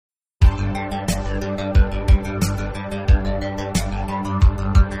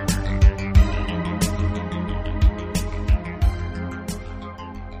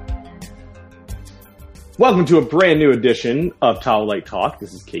Welcome to a brand new edition of Towel Light Talk.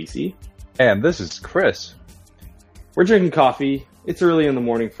 This is Casey. And this is Chris. We're drinking coffee. It's early in the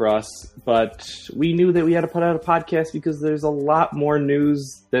morning for us, but we knew that we had to put out a podcast because there's a lot more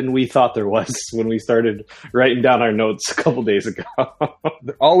news than we thought there was when we started writing down our notes a couple days ago.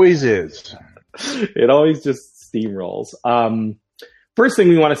 There always is. It always just steamrolls. First thing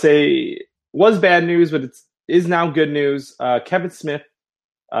we want to say was bad news, but it is now good news. Kevin Smith,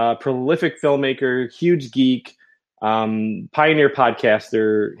 prolific filmmaker, huge geek, pioneer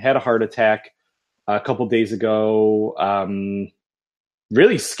podcaster, had a heart attack a couple days ago.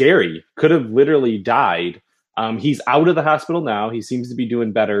 Really scary. Could have literally died. He's out of the hospital now. He seems to be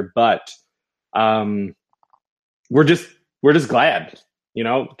doing better, but we're just glad. You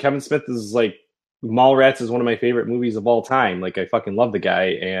know, Kevin Smith is like, Mallrats is one of my favorite movies of all time. Like, I fucking love the guy,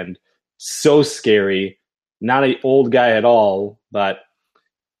 and so scary. Not an old guy at all, but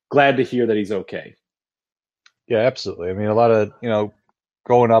glad to hear that he's okay. Yeah, absolutely. I mean, a lot of,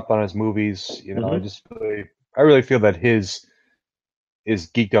 growing up on his movies, I really feel that his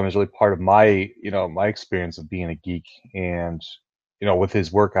geekdom is really part of my experience of being a geek. And, with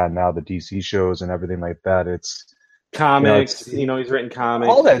his work on now the DC shows and everything like that, it's comics, he's written comics,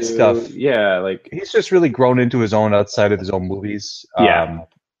 all that too. stuff. Yeah. Like, he's just really grown into his own outside of his own movies. Yeah.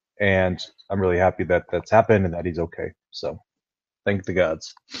 And I'm really happy that that's happened and that he's okay. So thank the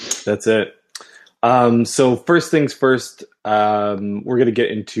gods. That's it. So first things first, we're going to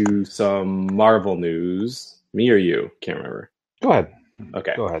get into some Marvel news. Me or you? Can't remember. Go ahead.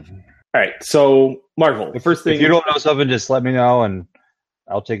 Okay. Go ahead. All right. So Marvel, the first thing. If you don't know something, just let me know and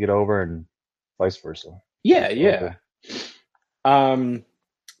I'll take it over and vice versa. Yeah.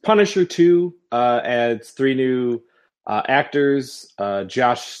 Punisher 2 adds 3 new actors.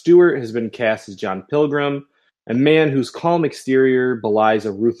 Josh Stewart has been cast as John Pilgrim, a man whose calm exterior belies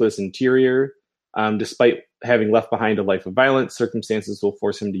a ruthless interior. Despite having left behind a life of violence, circumstances will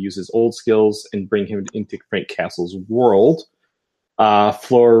force him to use his old skills and bring him into Frank Castle's world.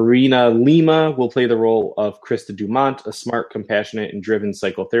 Florina Lima will play the role of Krista Dumont, a smart, compassionate, and driven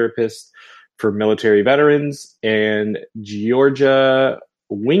psychotherapist for military veterans. And Georgia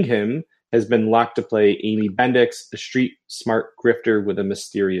Wingham has been locked to play Amy Bendix, a street smart grifter with a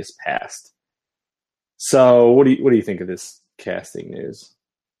mysterious past. So what do you think of this casting news?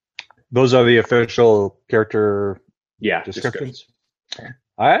 Those are the official character descriptions.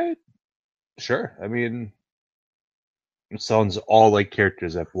 Sure. I mean, it sounds all like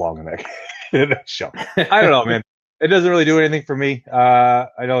characters that belong in that show. I don't know, man. It doesn't really do anything for me. I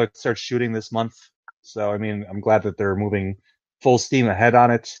know it starts shooting this month, so I mean, I'm glad that they're moving full steam ahead on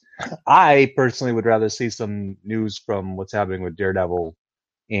it. I personally would rather see some news from what's happening with Daredevil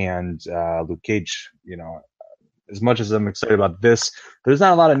and Luke Cage. As much as I'm excited about this, there's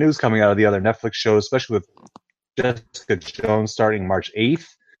not a lot of news coming out of the other Netflix shows, especially with Jessica Jones starting March 8th.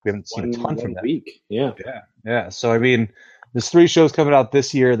 We haven't seen a ton from that. Week. Yeah. So, I mean, there's 3 shows coming out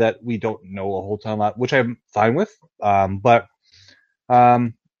this year that we don't know a whole ton about, which I'm fine with. But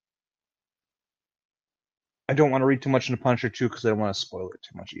I don't want to read too much into Punisher 2 because I don't want to spoil it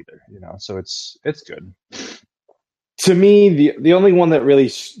too much either. So it's good. To me, the only one that really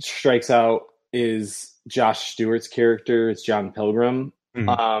strikes out is Josh Stewart's character. It's John Pilgrim.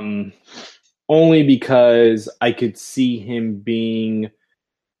 Mm-hmm. Only because I could see him being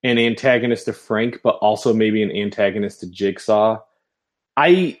an antagonist to Frank, but also maybe an antagonist to Jigsaw.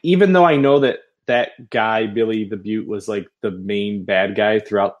 Even though I know that guy, Billy the Beaut, was like the main bad guy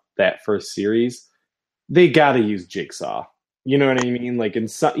throughout that first series, they got to use Jigsaw. You know what I mean? Like,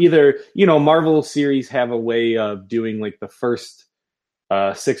 either, Marvel series have a way of doing like the first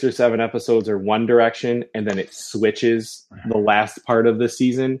 6 or 7 episodes are one direction, and then it switches the last part of the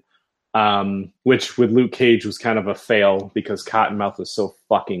season. Which with Luke Cage was kind of a fail because Cottonmouth was so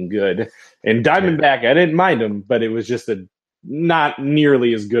fucking good. And Diamondback, I didn't mind him, but it was just not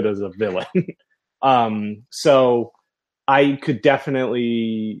nearly as good as a villain. So I could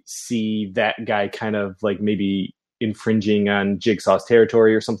definitely see that guy kind of like maybe infringing on Jigsaw's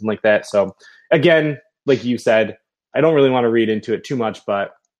territory or something like that. So again, like you said, I don't really want to read into it too much,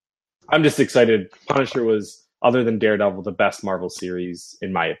 but I'm just excited. Punisher was, other than Daredevil, the best Marvel series,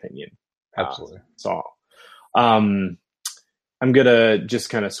 in my opinion. Absolutely. I'm going to just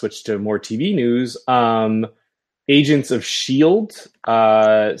kind of switch to more TV news. Agents of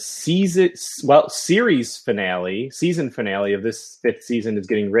S.H.I.E.L.D. Season finale of this 5th season is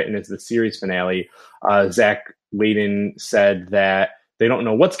getting written as the series finale. Zach Layden said that they don't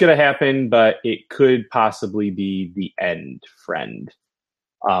know what's going to happen, but it could possibly be the end friend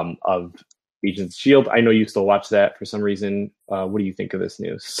of Agents of Shield. I know you still watch that for some reason. What do you think of this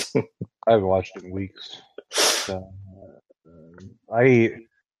news? I haven't watched it in weeks. So, I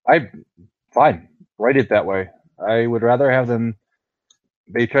fine. Write it that way. I would rather have them.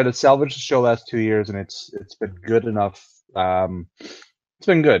 They tried to salvage the show last 2 years, and it's been good enough. It's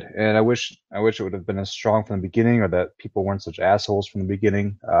been good, and I wish it would have been as strong from the beginning, or that people weren't such assholes from the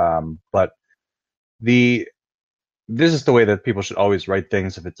beginning. But this is the way that people should always write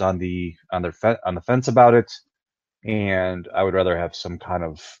things if it's on the fence about it, and I would rather have some kind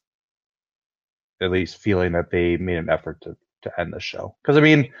of at least feeling that they made an effort to end the show. Because I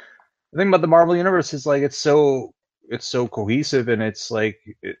mean, the thing about the Marvel Universe is like it's so cohesive, and it's like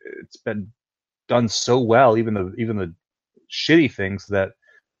it's been done so well, even the shitty things, that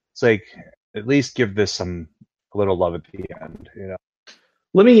it's like at least give this a little love at the end, you know.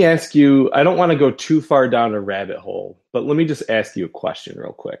 Let me ask you, I don't want to go too far down a rabbit hole, but let me just ask you a question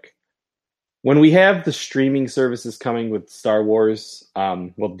real quick. When we have the streaming services coming with Star Wars,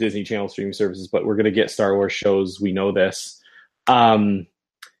 Disney Channel streaming services, but we're going to get Star Wars shows, we know this. Do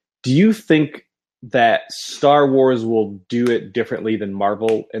you think that Star Wars will do it differently than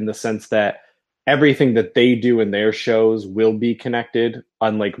Marvel, in the sense that everything that they do in their shows will be connected,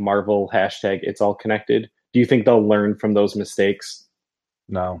 unlike Marvel # it's all connected? Do you think they'll learn from those mistakes?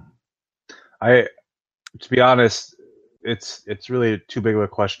 No. To be honest, it's really too big of a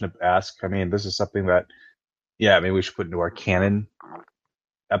question to ask. I mean, this is something that, yeah, I mean, we should put into our canon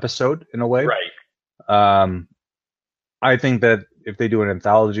episode in a way. Right. I think that if they do an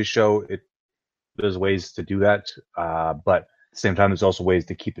anthology show, there's ways to do that. But at the same time, there's also ways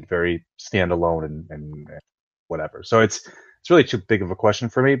to keep it very standalone and whatever. So it's really too big of a question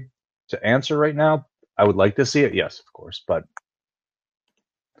for me to answer right now. I would like to see it, yes, of course, but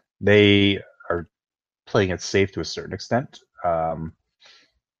they are playing it safe to a certain extent.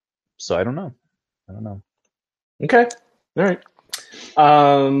 So I don't know. Okay. All right.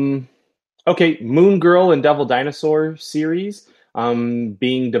 Okay. Moon Girl and Devil Dinosaur series,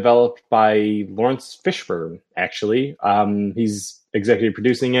 being developed by Lawrence Fishburne, actually. He's executive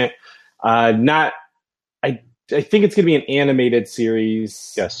producing it. I think it's going to be an animated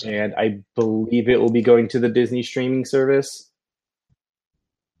series. Yes. And I believe it will be going to the Disney streaming service.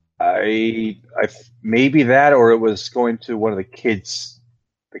 I maybe that, or it was going to one of the kid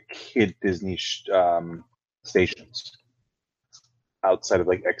Disney stations outside of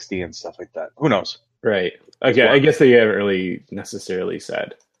like XD and stuff like that. Who knows? Right. Okay. I guess they haven't really necessarily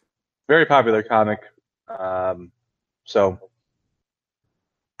said. Very popular comic. So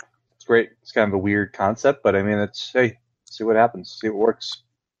it's great. It's kind of a weird concept, but I mean, hey, see what happens. See what works.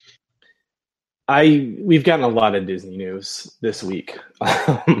 We've gotten a lot of Disney news this week,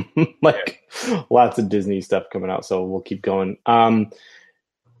 lots of Disney stuff coming out. So we'll keep going.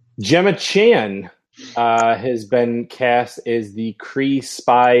 Gemma Chan has been cast as the Kree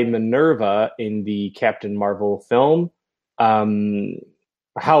spy Minerva in the Captain Marvel film.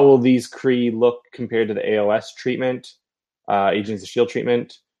 How will these Kree look compared to the AOS treatment, Agents of S.H.I.E.L.D.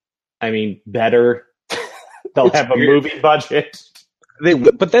 treatment? I mean, better. They'll have a movie budget.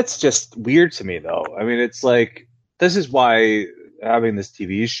 But that's just weird to me, though. I mean, it's like, this is why having this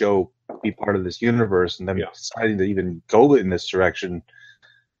TV show be part of this universe and then deciding to even go in this direction,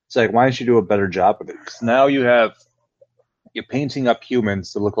 it's like, why don't you do a better job of it? Because now you're painting up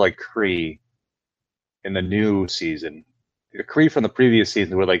humans to look like Kree in the new season. The Kree from the previous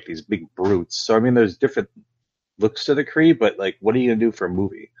season were like these big brutes. So, I mean, there's different looks to the Kree, but like, what are you going to do for a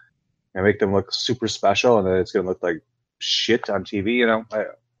movie? And make them look super special, and then it's going to look like shit on TV, you know?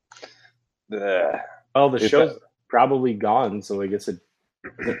 The show's probably gone, so I guess it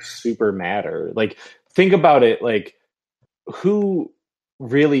doesn't super matter. Like, think about it, like, who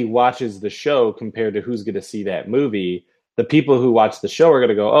really watches the show compared to who's going to see that movie? The people who watch the show are going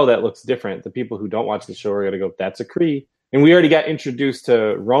to go, oh, that looks different. The people who don't watch the show are going to go, that's a Kree. And we already got introduced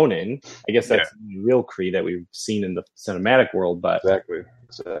to Ronan. I guess that's the real Kree that we've seen in the cinematic world. But Exactly.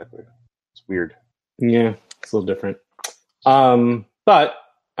 It's weird. Yeah, it's a little different. But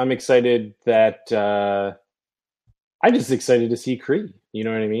I'm excited that I'm just excited to see Kree. You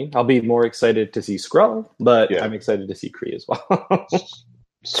know what I mean? I'll be more excited to see Skrull, but I'm excited to see Kree as well.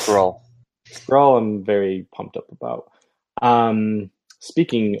 Skrull, I'm very pumped up about.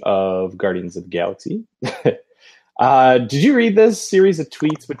 Speaking of Guardians of the Galaxy, did you read this series of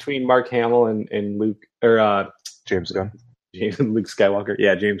tweets between Mark Hamill and Luke, or James Gunn? Luke Skywalker?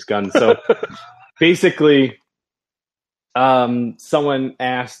 Yeah, James Gunn. So basically, someone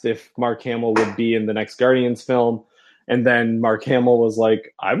asked if Mark Hamill would be in the next Guardians film, and then Mark Hamill was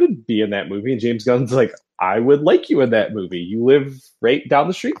like, I would be in that movie, and James Gunn's like, I would like you in that movie. You live right down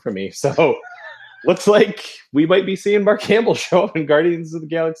the street from me. So looks like we might be seeing Mark Hamill show up in Guardians of the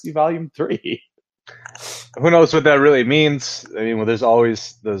Galaxy Volume 3. Who knows what that really means? I mean, well, there's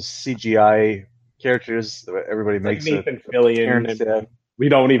always those CGI characters that everybody makes. Like Nathan Fillion. We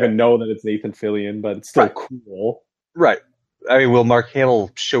don't even know that it's Nathan Fillion, but it's still cool. Right. I mean, will Mark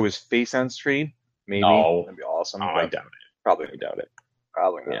Hamill show his face on screen? Maybe. No. That'd be awesome. I doubt it. Probably. I doubt it.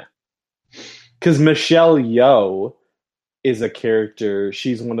 Probably not. Yeah. Because Michelle Yeoh is a character.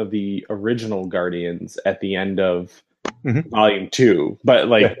 She's one of the original Guardians at the end of Volume 2. But,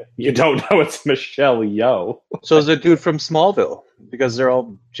 you don't know it's Michelle Yeoh. So is the dude from Smallville, because they're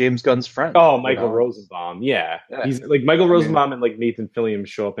all James Gunn's friends. Oh, Michael Rosenbaum. Yeah. He's Michael Rosenbaum and Nathan Fillion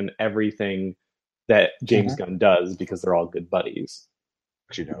show up in everything that James Gunn does because they're all good buddies.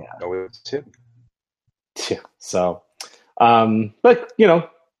 But it's him. Yeah. So, but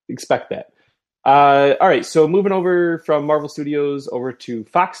expect that. All right. So moving over from Marvel Studios over to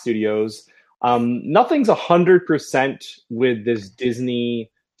Fox Studios. Nothing's 100% with this Disney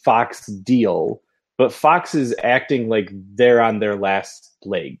Fox deal, but Fox is acting like they're on their last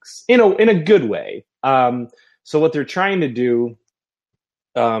legs in a good way. So what they're trying to do,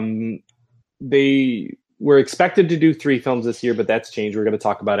 they were expected to do 3 films this year, but that's changed. We're going to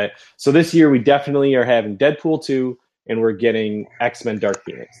talk about it. So this year we definitely are having Deadpool 2 and we're getting X-Men Dark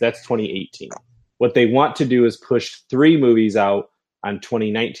Phoenix. That's 2018. What they want to do is push 3 movies out on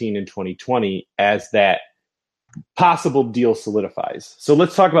 2019 and 2020 as that possible deal solidifies. So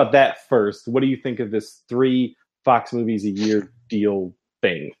let's talk about that first. What do you think of this 3 Fox movies a year deal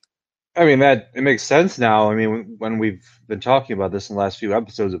thing? I mean, that it makes sense now. I mean, when we've been talking about this in the last few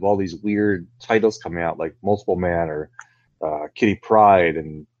episodes of all these weird titles coming out, like Multiple Man or Kitty Pryde,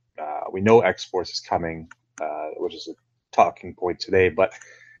 and we know X-Force is coming, which is a talking point today. But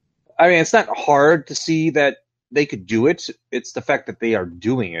I mean, it's not hard to see that they could do it. It's the fact that they are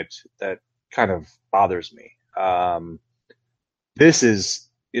doing it that kind of bothers me. This is,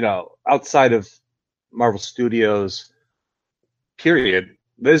 outside of Marvel Studios, period.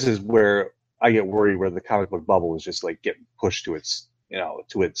 This is where I get worried, where the comic book bubble is just getting pushed to its, to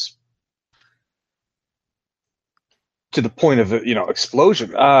the point of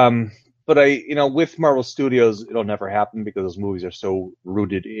explosion. But with Marvel Studios, it'll never happen because those movies are so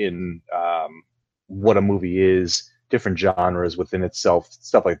rooted in what a movie is, different genres within itself,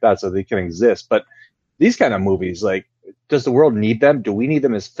 stuff like that, so they can exist. But these kind of movies, does the world need them? Do we need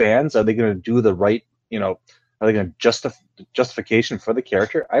them as fans? Are they going to do the right, are they going to justification for the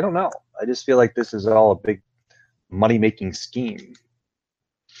character? I don't know. I just feel like this is all a big money-making scheme.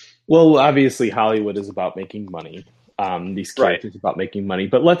 Well, obviously Hollywood is about making money. These characters about making money,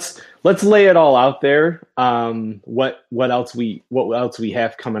 but let's lay it all out there. What else we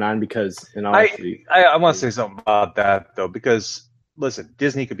have coming on? Because I want to say something about that though, because listen,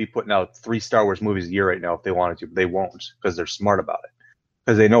 Disney could be putting out 3 Star Wars movies a year right now if they wanted to, but they won't because they're smart about it,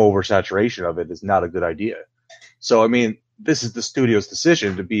 because they know oversaturation of it is not a good idea. So I mean, this is the studio's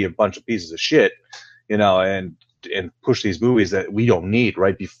decision to be a bunch of pieces of shit, and push these movies that we don't need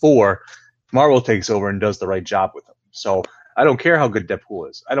right before Marvel takes over and does the right job with them. So I don't care how good Deadpool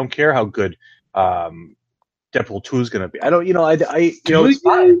is. I don't care how good Deadpool 2 is going to be. I don't, it's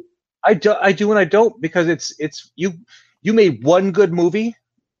fine. I do and I don't, because it's you made one good movie,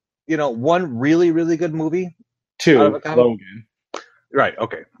 one really, really good movie. 2, Logan. Right.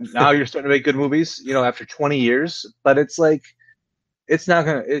 Okay. Now you're starting to make good movies, after 20 years, but it's it's not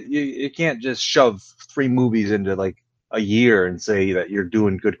going to, you can't just shove 3 movies into a year and say that you're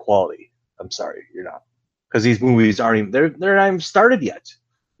doing good quality. I'm sorry, you're not. Because these movies aren't even, they're not even started yet.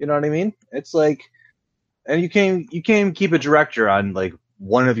 You know what I mean? It's and you can't keep a director on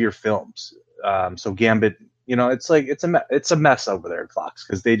one of your films. So Gambit, it's a mess over there at Fox,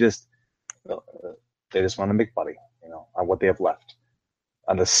 because they just want to make money, on what they have left.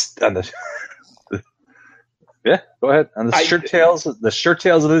 On the yeah, go ahead. On the shirt tails of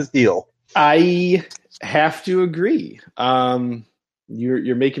this deal. I have to agree.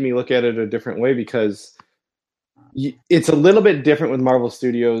 You're making me look at it a different way, because it's a little bit different with Marvel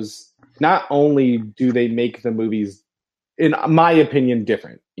Studios. Not only do they make the movies, in my opinion,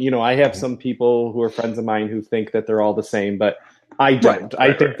 different. I have some people who are friends of mine who think that they're all the same, but I don't.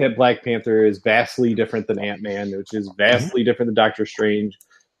 I think that Black Panther is vastly different than Ant-Man, which is vastly different than Doctor Strange,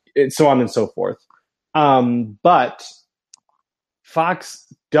 and so on and so forth. But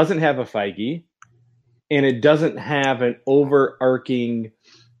Fox doesn't have a Feige, and it doesn't have an overarching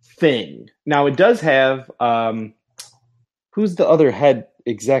thing. Now, it does have who's the other head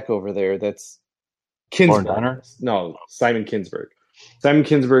exec over there? That's Kindsberg. No, Simon Kindsberg. Simon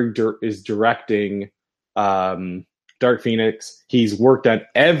Kindsberg is directing Dark Phoenix. He's worked on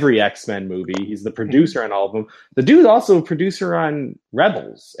every X-Men movie. He's the producer on all of them. The dude's also a producer on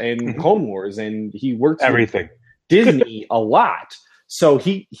Rebels and Clone Wars, and he works everything with Disney a lot. So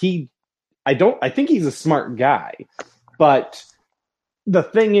I think he's a smart guy. But the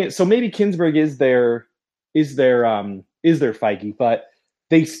thing is, so maybe Kinberg is their Feige, but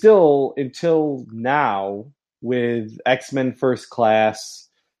they still, until now, with X-Men First Class,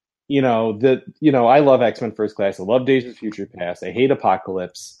 I love X-Men First Class. I love Days of Future Past. I hate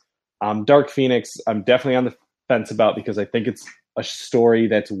Apocalypse. Dark Phoenix, I'm definitely on the fence about, because I think it's a story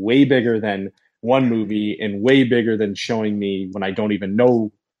that's way bigger than one movie and way bigger than showing me when I don't even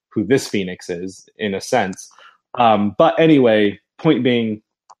know who this Phoenix is, in a sense. But anyway, point being,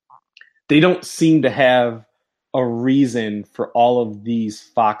 they don't seem to have a reason for all of these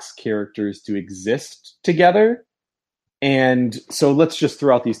Fox characters to exist together. And so let's just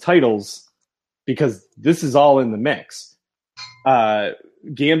throw out these titles, because this is all in the mix.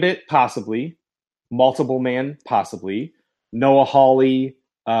 Gambit, possibly. Multiple Man, possibly. Noah Hawley,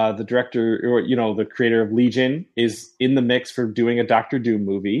 the director, or the creator of Legion, is in the mix for doing a Doctor Doom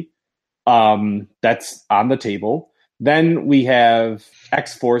movie. That's on the table. Then we have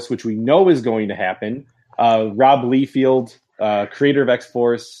X-Force, which we know is going to happen. Rob Liefeld, creator of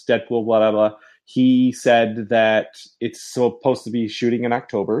X-Force, Deadpool, blah, blah, blah. He said that it's supposed to be shooting in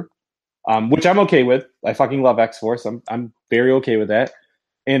October, which I'm okay with. I fucking love X-Force. I'm very okay with that.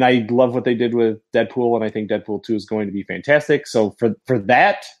 And I love what they did with Deadpool, and I think Deadpool 2 is going to be fantastic. So for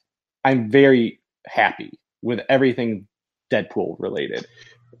that, I'm very happy with everything Deadpool related.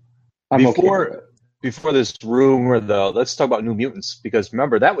 Before this rumor, though, let's talk about New Mutants, because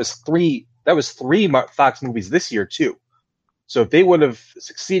remember, that was three Fox movies this year too. So if they would have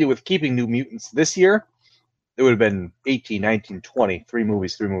succeeded with keeping New Mutants this year, it would have been 18, 19, 20, 3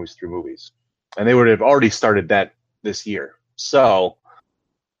 movies. And they would have already started that this year. So,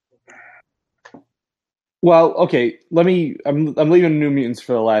 well, okay, I'm leaving New Mutants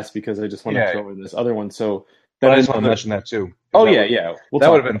for the last, because I just want to throw in this other one. So I just want to mention that too. Oh, that yeah. That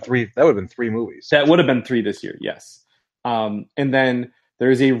would have been 3. That would have been 3 movies. That would have been 3 this year, yes. And then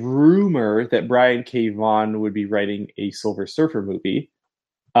there's a rumor that Brian K. Vaughan would be writing a Silver Surfer movie.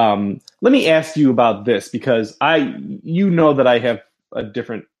 Let me ask you about this, because you know that I have a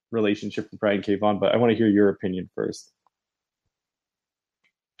different relationship with Brian K. Vaughan, but I want to hear your opinion first.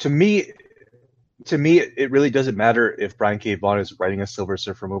 To me, it really doesn't matter if Brian K. Vaughan is writing a Silver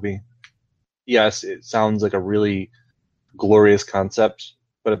Surfer movie. Yes, it sounds like a really glorious concept,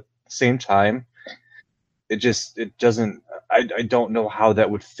 but at the same time, it doesn't. I don't know how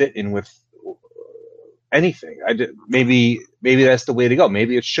that would fit in with anything. Maybe that's the way to go.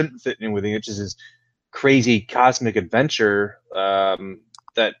 Maybe it shouldn't fit in with it. It's just this crazy cosmic adventure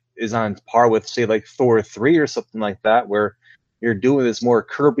that is on par with, say, like Thor 3 or something like that, where you're doing this more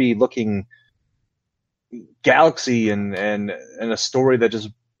Kirby-looking galaxy and a story that just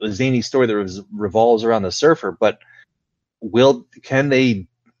a zany story that revolves around the Surfer. But would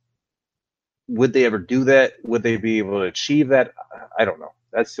they ever do that? Would they be able to achieve that? I don't know.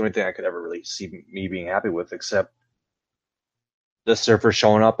 That's the only thing I could ever really see me being happy with, except the Surfer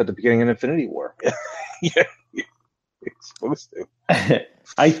showing up at the beginning of Infinity War. Yeah, it's supposed to.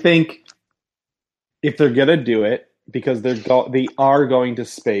 I think if they're gonna do it, because they are going to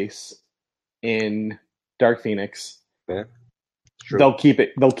space in Dark Phoenix, they'll keep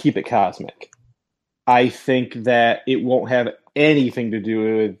it cosmic. I think that it won't have anything to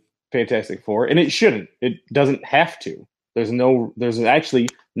do with Fantastic Four, and it shouldn't. It doesn't have to. There's actually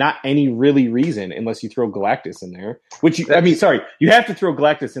not any really reason, unless you throw Galactus in there. You have to throw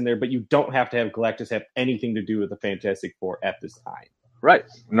Galactus in there, but you don't have to have Galactus have anything to do with the Fantastic Four at this time. Right.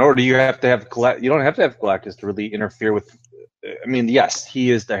 Nor do you have to have you don't have to have Galactus to really interfere with. I mean, yes,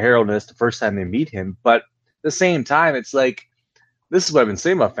 he is the hero, and it's the first time they meet him, but at the same time, it's like, this is what I've been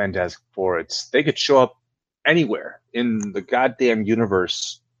saying about Fantastic Four. They could show up anywhere in the goddamn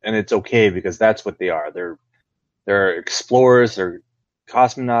universe, and it's okay, because that's what they are. They're explorers. They're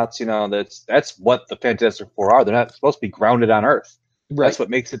cosmonauts. That's what the Fantastic Four are. They're not supposed to be grounded on Earth. Right. That's what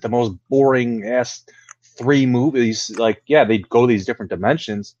makes it the most boring ass 3 movies. Like, yeah, they go these different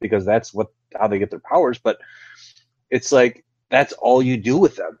dimensions because that's how they get their powers. But it's like, that's all you do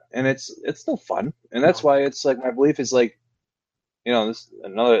with them, and it's no fun. And that's why it's like, my belief is like,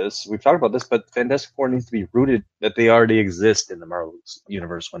 we've talked about this, but Fantastic Four needs to be rooted that they already exist in the Marvel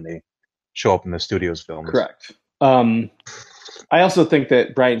universe when they show up in the studios films. Correct. I also think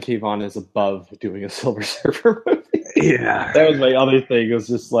that Brian K. Vaughan is above doing a Silver Surfer movie. Yeah. That was my other thing. It was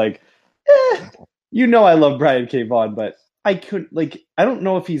just like, I love Brian K. Vaughan, but I don't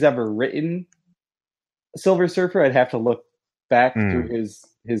know if he's ever written Silver Surfer. I'd have to look back through his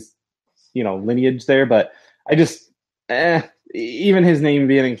lineage there, but I just even his name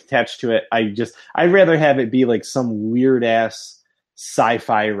being attached to it, I'd rather have it be like some weird ass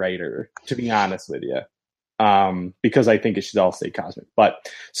sci-fi writer, to be honest with you. Because I think it should all stay cosmic. But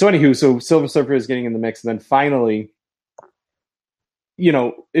so anywho, so Silver Surfer is getting in the mix, and then finally,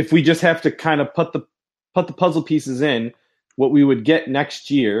 if we just have to kind of put the puzzle pieces in, what we would get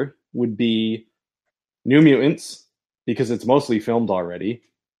next year would be New Mutants, because it's mostly filmed already.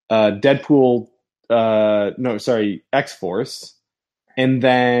 Deadpool, X-Force, and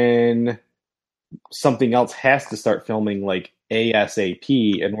then something else has to start filming like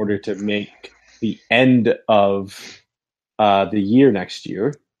ASAP in order to make the end of the year next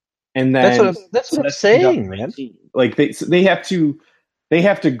year. And then that's what I'm saying, man. Like they have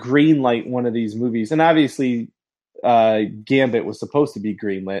to green light one of these movies, and obviously Gambit was supposed to be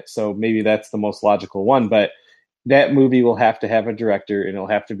greenlit, so maybe that's the most logical one. But that movie will have to have a director, and it'll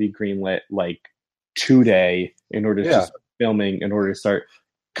have to be greenlit like today in order to start filming, in order to start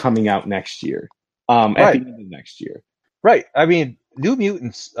coming out next year. At the end of next year. Right. I mean, New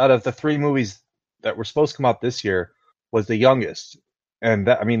Mutants, out of the 3 movies that were supposed to come out this year, was the youngest. And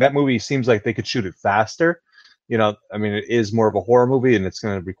that movie seems like they could shoot it faster. It is more of a horror movie, and it's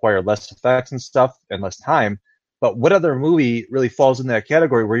going to require less effects and stuff and less time. But what other movie really falls in that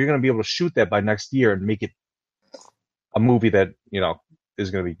category where you're going to be able to shoot that by next year and make it a movie that,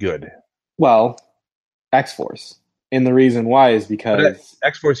 is going to be good? Well, X-Force. And the reason why is because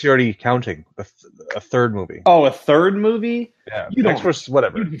X-Force, you're already counting a third movie. Oh, a third movie? Yeah, X-Force,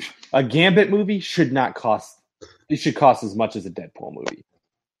 whatever. A Gambit movie should not cost. It should cost as much as a Deadpool movie.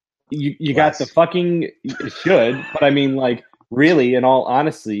 You got the fucking. It should, but I mean, like, really, in all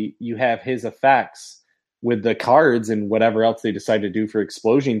honesty, you have his effects with the cards and whatever else they decide to do for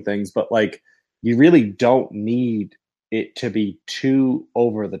explosion things, but like, you really don't need it to be too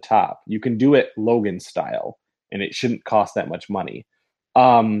over the top. You can do it Logan style, and it shouldn't cost that much money.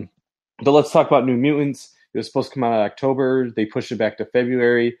 But let's talk about New Mutants. It was supposed to come out in October. They pushed it back to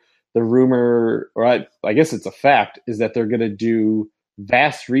February. The rumor, or I guess it's a fact, is that they're going to do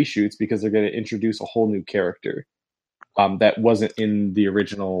vast reshoots because they're going to introduce a whole new character that wasn't in the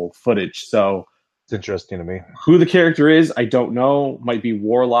original footage. So it's interesting to me. Who the character is, I don't know. Might be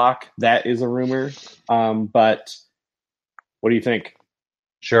Warlock. That is a rumor. But what do you think?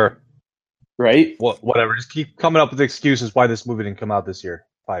 Sure. Right? Well, whatever. Just keep coming up with excuses why this movie didn't come out this year.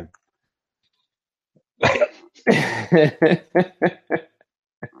 Fine.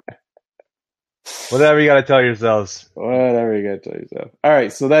 Whatever you got to tell yourselves. Whatever you got to tell yourself. All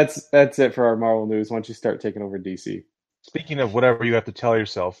right, so that's it for our Marvel news. Why don't you start taking over DC? Speaking of whatever you have to tell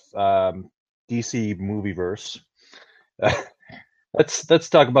yourself, DC Movieverse. Let's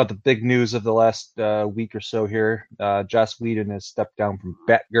talk about the big news of the last week or so here. Joss Whedon has stepped down from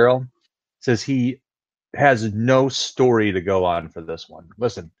Batgirl. Says he has no story to go on for this one.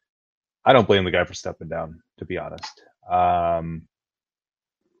 Listen, I don't blame the guy for stepping down, to be honest.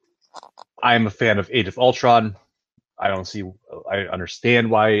 I'm a fan of Age of Ultron. I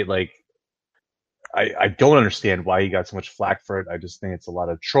understand why, I don't understand why he got so much flack for it. I just think it's a lot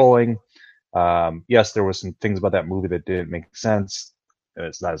of trolling. Yes, there were some things about that movie that didn't make sense, and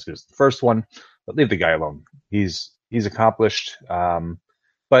it's not as good as the first one, but leave the guy alone. He's accomplished.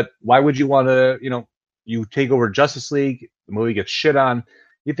 But why would you want to, you take over Justice League, the movie gets shit on,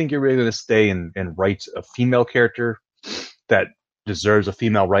 you think you're really going to stay and write a female character that deserves a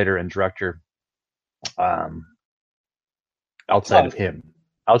female writer and director outside of him.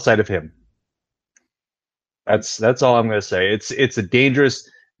 That's all I'm going to say. It's a dangerous,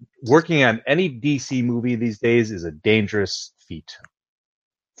 working on any DC movie these days is a dangerous feat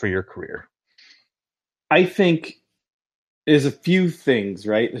for your career. I think there's a few things,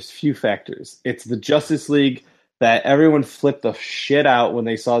 right? There's a few factors. It's the Justice League that everyone flipped the shit out when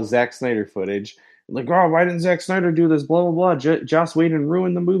they saw Zack Snyder footage. Like, oh, why didn't Zack Snyder do this? Blah, blah, blah. Joss Whedon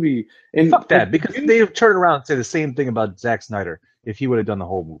ruined the movie. And fuck that, because they would turn around and say the same thing about Zack Snyder if he would have done the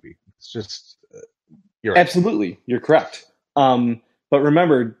whole movie. It's just, you're right. Absolutely. You're correct. But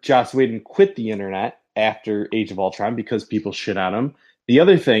remember, Joss Whedon quit the internet after Age of Ultron because people shit on him. The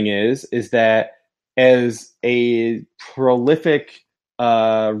other thing is that as a prolific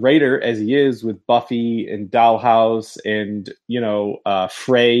writer as he is with Buffy and Dollhouse and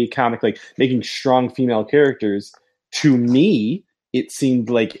Frey comic, like making strong female characters, to me it seemed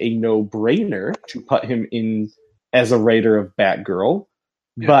like a no-brainer to put him in as a writer of Batgirl.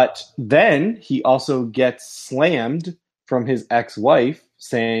 Yeah. But then he also gets slammed from his ex-wife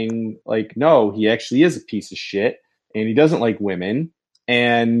saying, like, no, he actually is a piece of shit and he doesn't like women.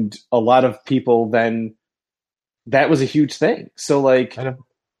 And a lot of people then that was a huge thing. So like I know.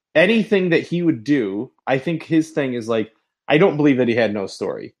 anything that he would do, I think his thing is like, I don't believe that he had no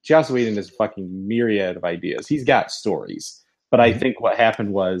story. Joss Whedon is a fucking myriad of ideas. He's got stories. But I think what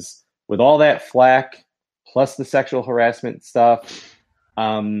happened was with all that flack, plus the sexual harassment stuff,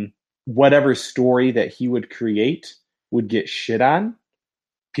 whatever story that he would create would get shit on.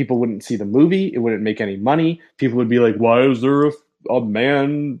 People wouldn't see the movie. It wouldn't make any money. People would be like, why is there a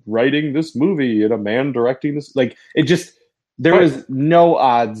man writing this movie and a man directing this? Like, it just, there was no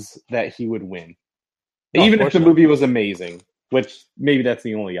odds that he would win. No, even if the movie was amazing, which maybe that's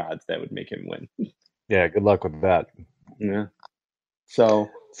the only odds that would make him win. Yeah, good luck with that. Yeah. So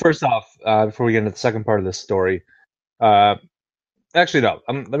first off, before we get into the second part of this story, actually no,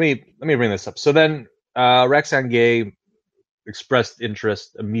 let me bring this up. So then, Roxane Gay expressed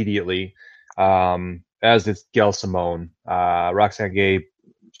interest immediately, as did Gail Simone. Roxane Gay,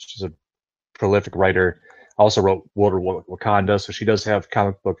 she's a prolific writer, also wrote World of Wakanda, so she does have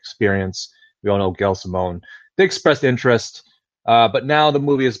comic book experience. We all know Gail Simone. They expressed interest, but now the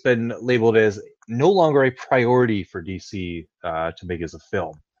movie has been labeled as no longer a priority for DC to make as a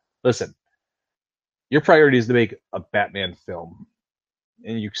film. Listen, your priority is to make a Batman film,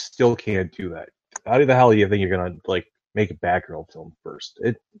 and you still can't do that. How the hell do you think you're gonna like make a Batgirl film first?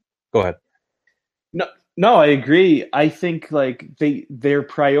 Go ahead. No, I agree. I think like their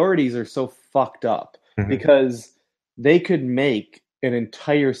priorities are so fucked up because they could make an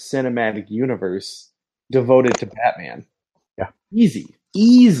entire cinematic universe devoted to Batman. Yeah. Easy.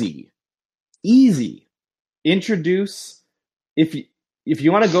 Introduce, if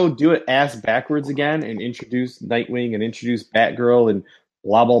you want to go do it ass backwards again and introduce Nightwing and introduce Batgirl and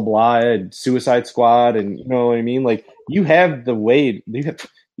blah blah blah and Suicide Squad, and you know what I mean, like you have the way,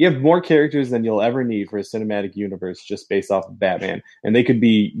 you have more characters than you'll ever need for a cinematic universe just based off of Batman, and they could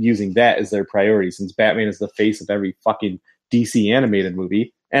be using that as their priority since Batman is the face of every fucking DC animated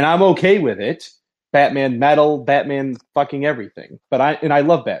movie, and I'm okay with it. Batman metal, Batman fucking everything, but I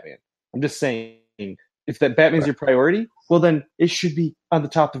love Batman. I'm just saying, if that Batman's your priority, well then it should be on the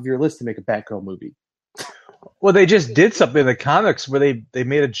top of your list to make a Batgirl movie. Well, they just did something in the comics where they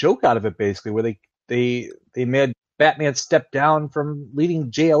made a joke out of it, basically, where they made Batman step down from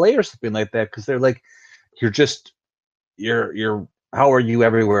leading JLA or something like that, because they're like, you're how are you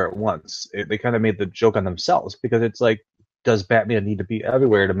everywhere at once? They kind of made the joke on themselves, because it's like, does Batman need to be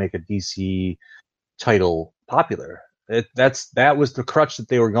everywhere to make a DC title popular? That was the crutch that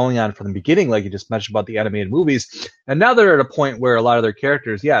they were going on from the beginning, like you just mentioned about the animated movies, and now they're at a point where a lot of their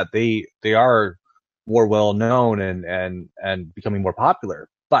characters, yeah, they are more well known and becoming more popular.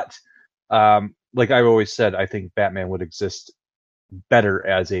 But like I've always said, I think Batman would exist better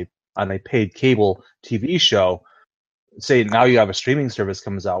on a paid cable TV show. Say now you have a streaming service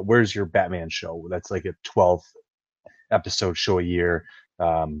comes out. Where's your Batman show? That's like a 12 episode show a year.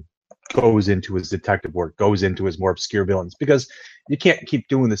 Goes into his detective work, goes into his more obscure villains, because you can't keep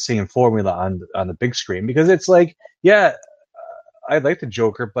doing the same formula on the big screen, because it's like, yeah, I like the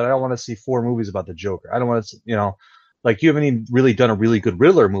Joker, but I don't want to see 4 movies about the Joker. I don't want to, like you haven't even really done a really good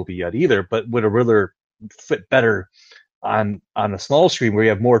Riddler movie yet either, but would a Riddler fit better on a small screen where you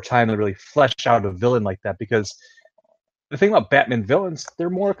have more time to really flesh out a villain like that? Because the thing about Batman villains, they're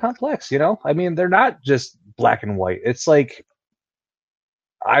more complex, I mean, they're not just black and white. It's like,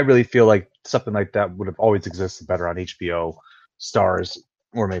 I really feel like something like that would have always existed better on HBO, Stars,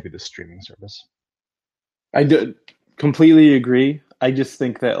 or maybe the streaming service. I do completely agree. I just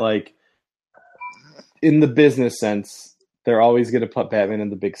think that, like, in the business sense, they're always going to put Batman in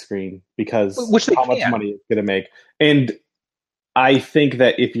the big screen because how much money it's going to make. And I think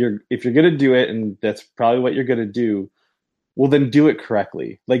that if you're going to do it, and that's probably what you're going to do, well, then do it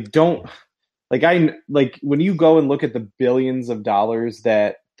correctly. Like, don't. Like when you go and look at the billions of dollars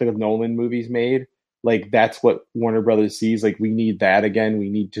that the Nolan movies made, like that's what Warner Brothers sees. Like, we need that again. We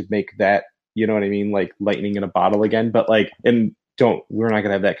need to make that, you know what I mean? Like lightning in a bottle again. But like, we're not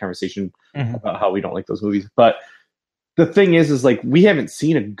gonna have that conversation about how we don't like those movies. But the thing is like, we haven't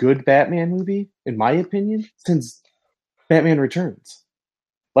seen a good Batman movie, in my opinion, since Batman Returns.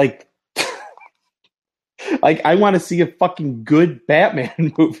 Like, I want to see a fucking good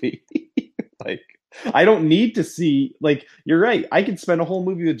Batman movie. Like, I don't need to see, like, you're right. I could spend a whole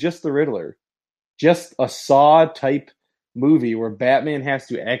movie with just the Riddler. Just a Saw type movie where Batman has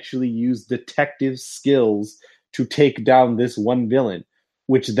to actually use detective skills to take down this one villain,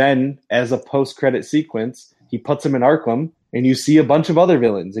 which then, as a post-credit sequence, he puts him in Arkham, and you see a bunch of other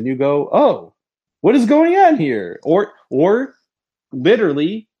villains, and you go, oh, what is going on here? Or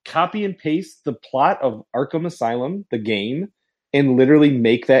literally copy and paste the plot of Arkham Asylum, the game, and literally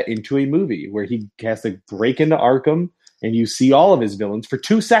make that into a movie where he has to break into Arkham and you see all of his villains for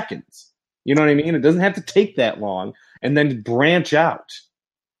 2 seconds. You know what I mean? It doesn't have to take that long, and then branch out.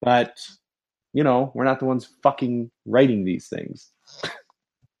 But, you know, we're not the ones fucking writing these things.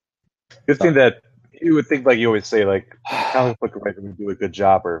 Good thing that you would think, like you always say, like comic book writer would do a good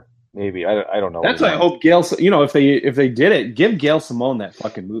job, or maybe I don't know. That's why I hope Gail. You know, if they did it, give Gail Simone that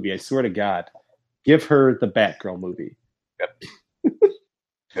fucking movie. I swear to God, give her the Batgirl movie. Yep.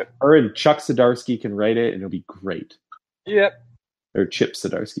 Yep. Her and Chuck Zdarsky can write it, and it'll be great. Yep. Or Chip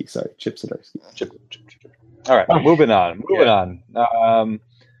Zdarsky. Sorry, Chip Zdarsky. Chip. All right, moving on.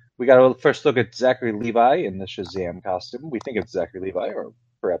 We got a first look at Zachary Levi in the Shazam costume. We think it's Zachary Levi, or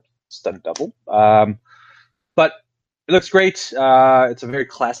perhaps stunt double. But it looks great. It's a very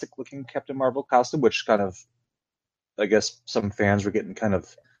classic-looking Captain Marvel costume, which kind of, I guess, some fans were getting kind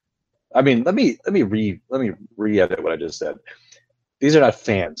of. I mean, let me re-edit what I just said. These are not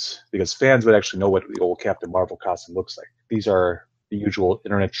fans, because fans would actually know what the old Captain Marvel costume looks like. These are the usual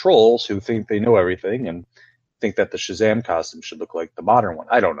internet trolls who think they know everything and think that the Shazam costume should look like the modern one.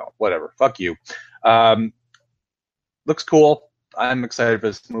 I don't know. Whatever. Fuck you. Looks cool. I'm excited for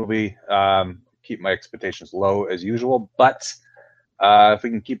this movie. Keep my expectations low as usual, but if we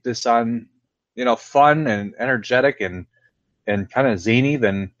can keep this on, fun and energetic and kind of zany,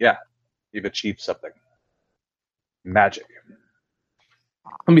 then yeah, you've achieved something. Magic.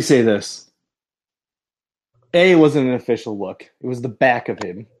 Let me say this. It wasn't an official look. It was the back of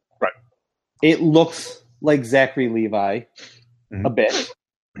him. Right. It looks like Zachary Levi a bit.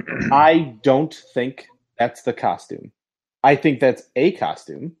 I don't think that's the costume. I think that's a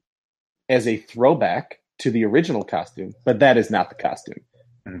costume as a throwback to the original costume, but that is not the costume.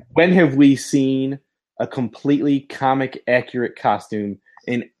 When have we seen a completely comic accurate costume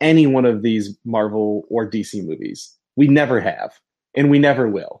in any one of these Marvel or DC movies? We never have, and we never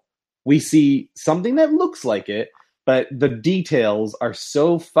will. We see something that looks like it, but the details are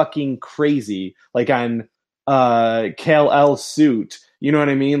so fucking crazy. Like on Kal-El's suit, you know what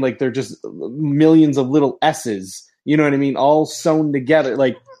I mean? Like they're just millions of little S's, you know what I mean? All sewn together.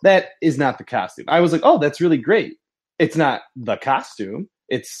 Like that is not the costume. I was like, oh, that's really great. It's not the costume.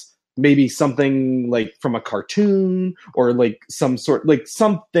 It's maybe something like from a cartoon or like some sort, like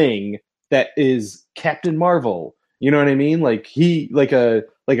something that is Captain Marvel. You know what I mean? Like like a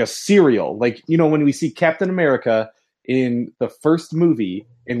cereal. Like, when we see Captain America in the first movie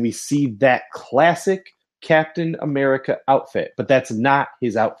and we see that classic Captain America outfit, but that's not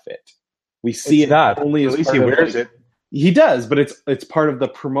his outfit. We see not. Only as at least he wears it. He does, but it's part of the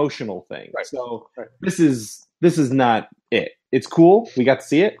promotional thing. Right. So this is not it. It's cool. We got to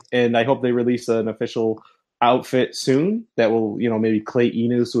see it, and I hope they release an official outfit soon that will, maybe Clay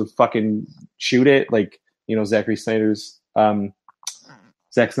Enos would fucking shoot it, like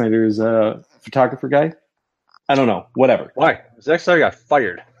Zack Snyder's photographer guy. I don't know. Whatever. Why? Zack Snyder got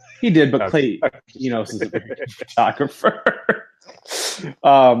fired. He did, but Clay Enos is a good photographer.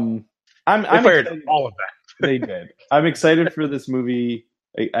 I'm fired excited. all of that. They did. I'm excited for this movie.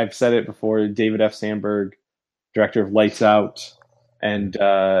 I've said it before. David F. Sandberg, director of Lights Out and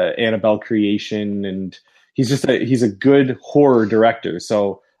Annabelle Creation, and he's a good horror director.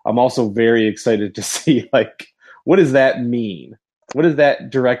 So I'm also very excited to see what does that mean? What does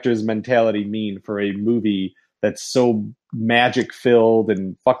that director's mentality mean for a movie that's so magic filled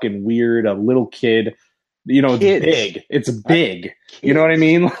and fucking weird? A little kid, it's big. It's big. Kids. You know what I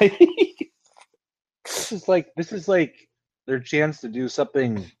mean? This is like their chance to do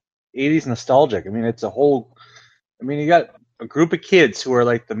something 80s nostalgic. I mean, you got a group of kids who are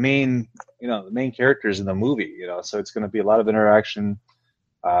like the main characters in the movie, so it's going to be a lot of interaction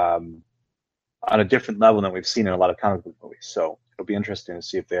on a different level than we've seen in a lot of comic book movies. So it'll be interesting to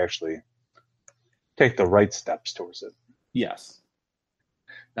see if they actually take the right steps towards it. Yes.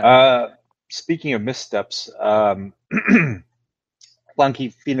 Speaking of missteps, Joaquin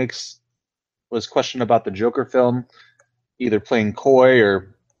Phoenix was questioned about the Joker film, either playing coy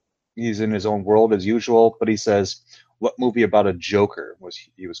or he's in his own world as usual. But he says, "What movie about a Joker?"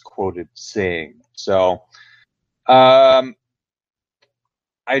 he was quoted saying. So, I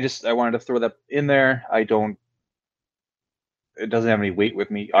wanted to throw that in there. It doesn't have any weight with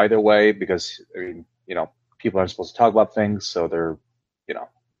me either way because people aren't supposed to talk about things, so they're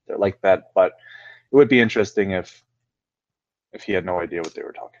like that. But it would be interesting if he had no idea what they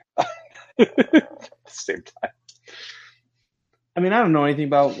were talking about at the same time. I mean, I don't know anything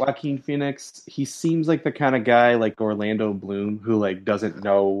about Joaquin Phoenix. He seems like the kind of guy like Orlando Bloom who doesn't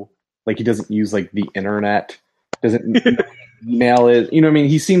know, he doesn't use the internet, doesn't email it. You know what I mean?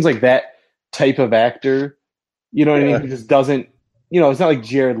 He seems like that type of actor. You know what I mean? He just doesn't it's not like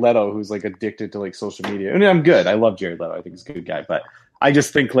Jared Leto who's like addicted to like social media. I mean, I'm good. I love Jared Leto. I think he's a good guy, but I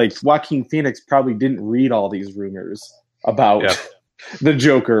just think like Joaquin Phoenix probably didn't read all these rumors about the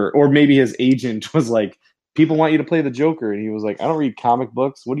Joker, or maybe his agent was like, people want you to play the Joker, and he was like, I don't read comic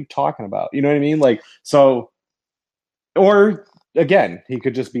books. What are you talking about? You know what I mean? Like, so, or again, he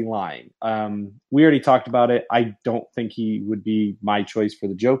could just be lying. We already talked about it. I don't think he would be my choice for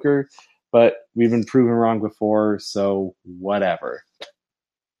the Joker, but we've been proven wrong before, so whatever.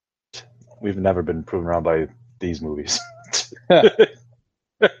 We've never been proven wrong by these movies.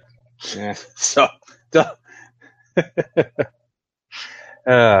 Yeah. So, all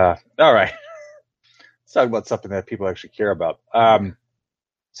right. Let's talk about something that people actually care about.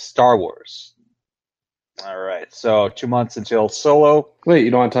 Star Wars. All right. So 2 months until Solo. Wait,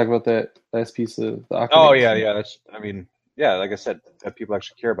 you don't want to talk about that last piece of the Aquaman? Oh, yeah. That's, like I said, that people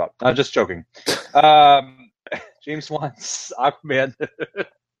actually care about. I'm just joking. James Wan's Aquaman.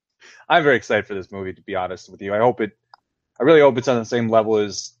 I'm very excited for this movie, to be honest with you. I really hope it's on the same level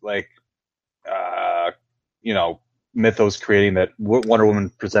as, like, Mythos creating that Wonder Woman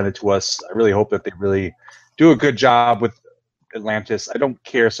presented to us. I really hope that they really do a good job with Atlantis. I don't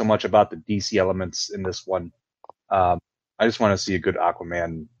care so much about the DC elements in this one. I just want to see a good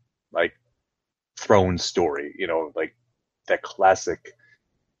Aquaman, like, throne story, like that classic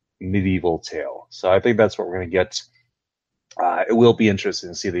medieval tale. So I think that's what we're going to get. It will be interesting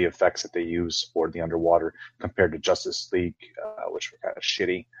to see the effects that they use for the underwater compared to Justice League, which were kind of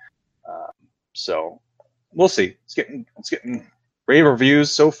shitty. So we'll see. It's getting rave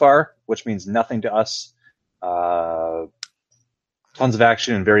reviews so far, which means nothing to us. Tons of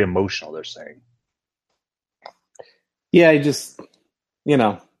action and very emotional, they're saying. Yeah, I just,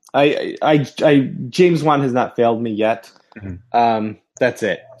 I James Wan has not failed me yet. Mm-hmm. That's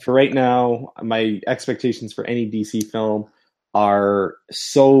it. For right now, my expectations for any DC film are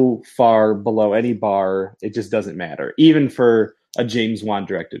so far below any bar, it just doesn't matter, even for a James Wan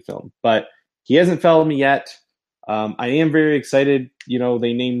directed film. But he hasn't failed me yet. I am very excited.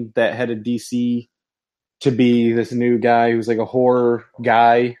 They named that head of DC to be this new guy who's like a horror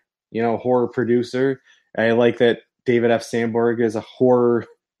guy, horror producer. I like that David F. Sandberg is a horror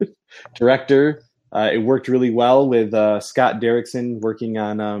director. It worked really well with Scott Derrickson working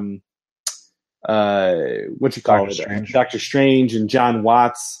on Doctor Strange, and John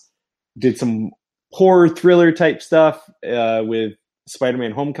Watts did some horror thriller type stuff with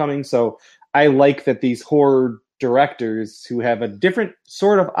Spider-Man Homecoming. So I like that these horror directors who have a different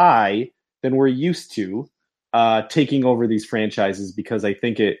sort of eye than we're used to taking over these franchises, because I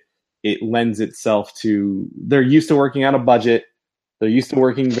think it lends itself to, they're used to working on a budget. They're used to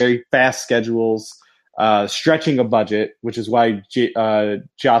working very fast schedules, stretching a budget, which is why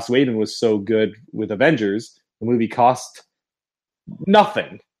Joss Whedon was so good with Avengers. The movie cost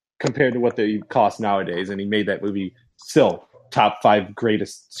nothing compared to what they cost nowadays, and he made that movie still top 5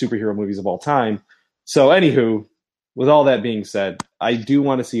 greatest superhero movies of all time. So, anywho, with all that being said, I do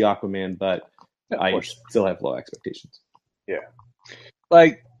want to see Aquaman, but I still have low expectations. Yeah.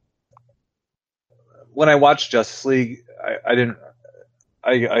 Like, when I watched Justice League,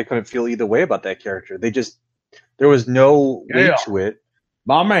 I couldn't feel either way about that character. There was no weight to it.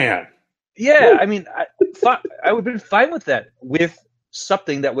 My man. Yeah, I mean, I would have been fine with that, with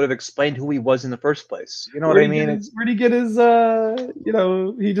something that would have explained who he was in the first place. You know what I mean? Where'd he get his,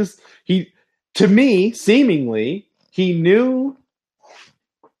 to me, seemingly, he knew,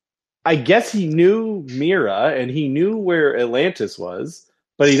 I guess he knew Mira, and he knew where Atlantis was,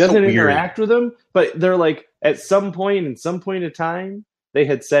 but he doesn't interact with them. But they're like, at some point in time, they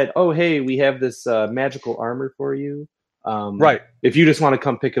had said, oh, hey, we have this magical armor for you. Right. If you just want to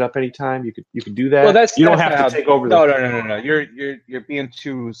come pick it up anytime, you can do that. Well, you don't have to take over. No. You're being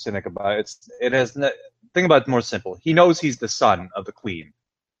too cynic about it. Think about it more simple. He knows he's the son of the Queen.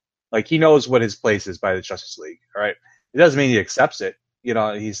 Like, he knows what his place is by the Justice League. All right. It doesn't mean he accepts it.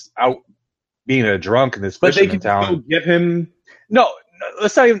 He's out being a drunk in this fisherman town. Still give him. No,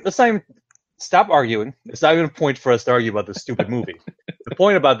 let's not even stop arguing. It's not even a point for us to argue about this stupid movie. The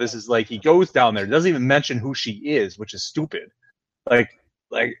point about this is, like, he goes down there, doesn't even mention who she is, which is stupid. Like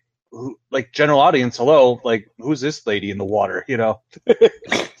general audience, hello, like, who's this lady in the water?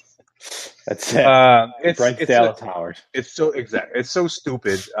 That's it. It's Dallas Howard. It's so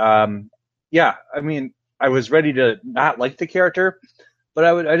stupid. Yeah, I mean, I was ready to not like the character, but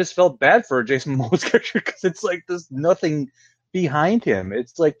I just felt bad for Jason Momoa's character, because it's like there's nothing behind him.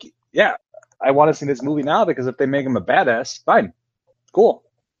 It's like, yeah, I want to see this movie now, because if they make him a badass, fine. Cool.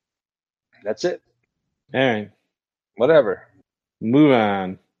 That's it. All right. Whatever. Move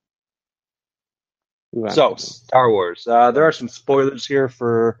on. So, Star Wars. There are some spoilers here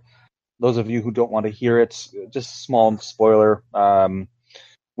for those of you who don't want to hear it. Just a small spoiler.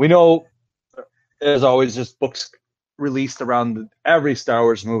 We know, as always, just books released around every Star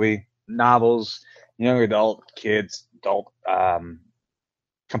Wars movie, novels, young adult, kids, adult,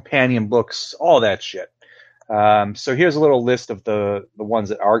 companion books, all that shit. So here's a little list of the ones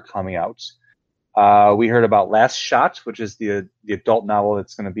that are coming out. We heard about Last Shot, which is the adult novel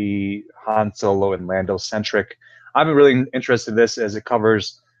that's going to be Han Solo and Lando centric. I'm really interested in this as it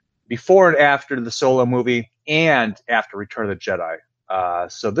covers before and after the Solo movie and after Return of the Jedi.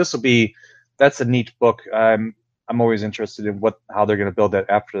 So that's a neat book. I'm always interested in how they're going to build that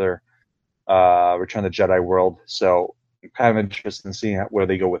after their Return of the Jedi world. So I'm kind of interested in seeing where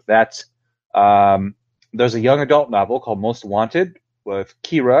they go with that. There's a young adult novel called Most Wanted with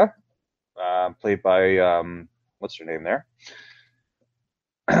Kira, played by what's her name there?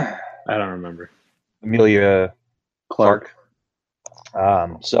 I don't remember. Emilia Clarke.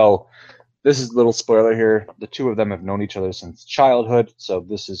 So this is a little spoiler here. The two of them have known each other since childhood, so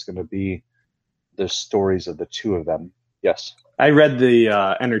this is going to be the stories of the two of them. Yes. I read the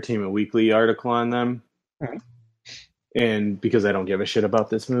Entertainment Weekly article on them, and because I don't give a shit about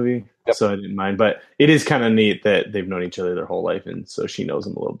this movie, so I didn't mind. But it is kind of neat that they've known each other their whole life, and so she knows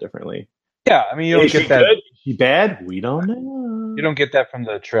him a little differently. Yeah, I mean, you don't get that. Good? Is she bad? We don't know. You don't get that from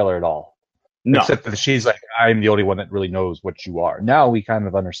the trailer at all. No. Except that she's like, I'm the only one that really knows what you are. Now we kind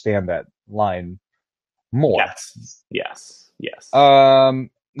of understand that line more. Yes.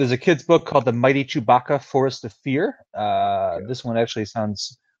 There's a kid's book called The Mighty Chewbacca, Forest of Fear. This one actually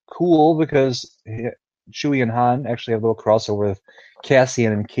sounds cool because Chewie and Han actually have a little crossover with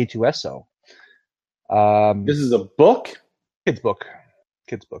Cassian and K2SO. This is a book? Kid's book.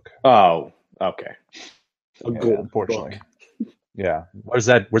 Oh, okay. Unfortunately. Yeah. Where's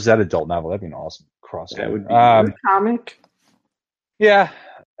that adult novel? That'd be an awesome crossover. That would be a comic. Yeah.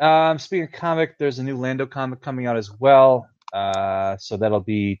 Speaking of comic, there's a new Lando comic coming out as well. So that'll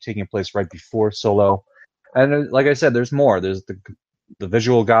be taking place right before Solo. And like I said, there's more. There's the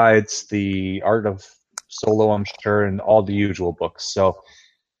visual guides, the art of Solo, I'm sure, and all the usual books. So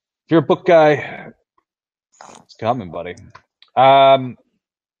if you're a book guy, it's coming, buddy.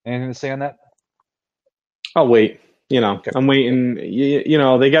 Anything to say on that? I'll wait. Okay. I'm waiting.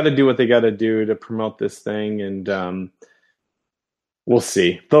 They got to do what they got to do to promote this thing, and we'll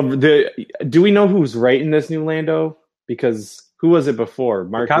see. Do we know who's writing this new Lando? Because who was it before?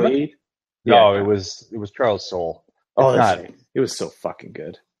 Mark Waid? No, it was Charles Soule. Oh, that's right. It was so fucking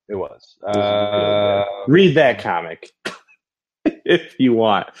good. It was. Read that comic if you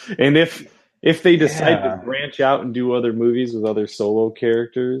want, and if they decide to branch out and do other movies with other Solo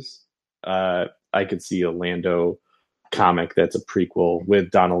characters, I could see a Lando comic that's a prequel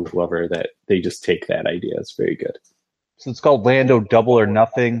with Donald Glover that they just take that idea. It's very good. So it's called Lando Double or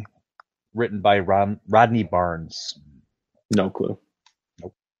Nothing, written by Rodney Barnes. No clue.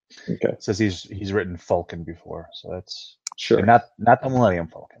 Nope. Okay. It says he's written Falcon before, so that's sure. Not the Millennium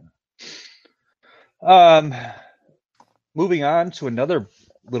Falcon. Moving on to another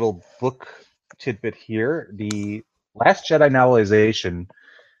little book tidbit here. The Last Jedi novelization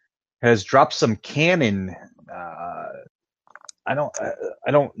has dropped some canon. I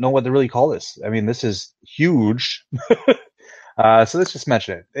don't know what to really call this. I mean, this is huge. So let's just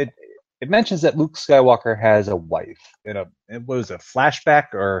mention it. It mentions that Luke Skywalker has a wife in it was a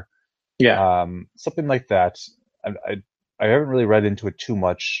flashback or something like that. I haven't really read into it too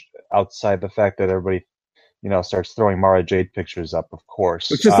much outside the fact that everybody starts throwing Mara Jade pictures up, of course.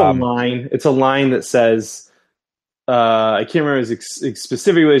 It's just a line. It's a line that says, I can't remember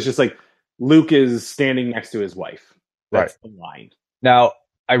specifically. It's just like Luke is standing next to his wife. That's the line. Now,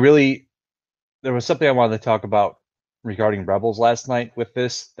 there was something I wanted to talk about regarding Rebels last night with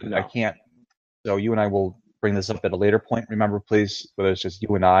this. No. I can't. So you and I will bring this up at a later point. Remember, please, whether it's just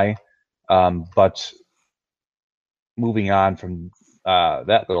you and I. But moving on from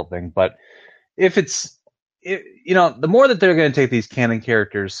that little thing, but if the more that they're going to take these canon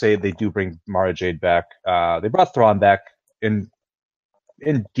characters, say they do bring Mara Jade back, they brought Thrawn back in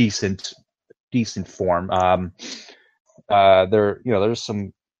decent form. There's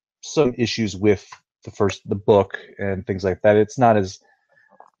some issues with the book and things like that. It's not as,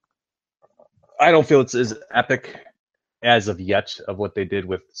 I don't feel it's as epic as of yet of what they did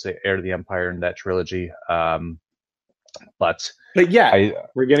with, say, Heir to the Empire and that trilogy. But yeah,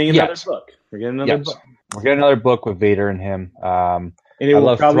 we're getting another book. We're getting another book with Vader and him. And I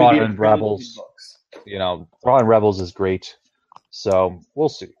love Thrawn and Rebels. Thrawn and Rebels is great. So we'll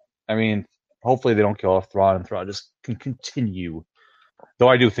see. I mean, hopefully they don't kill off Thrawn and Thrawn just can continue Though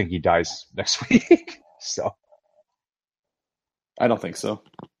I do think he dies next week. So I don't think so.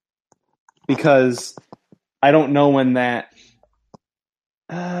 Because I don't know when that...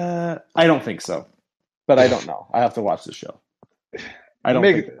 I don't think so. But I don't know. I have to watch the show. I don't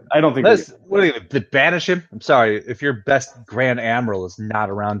think... What are you going to banish him? I'm sorry. If your best Grand Admiral is not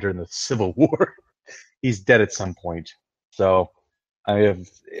around during the Civil War, he's dead at some point. So I have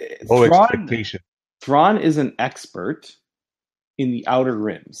no expectation. Thrawn is an expert in the Outer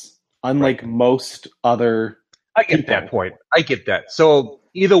Rims, unlike most other... I get that point. I get that. So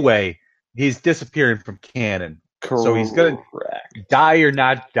either way, he's disappearing from canon. Correct. So he's going to die or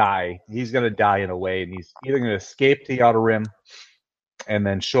not die. He's going to die in a way, and he's either going to escape to the Outer Rim and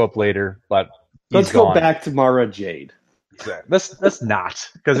then show up later. But let's go back to Mara Jade. Let's not,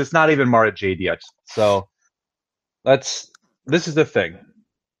 because it's not even Mara Jade yet. So this is the thing.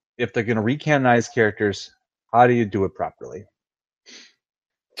 If they're going to recanonize characters, how do you do it properly?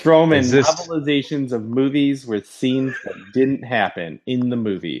 Throw them in novelizations of movies with scenes that didn't happen in the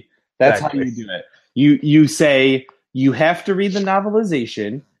movie. That's how you do it. You say you have to read the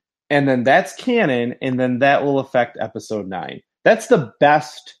novelization, and then that's canon, and then that will affect episode 9. That's the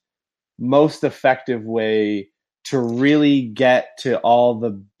best, most effective way to really get to all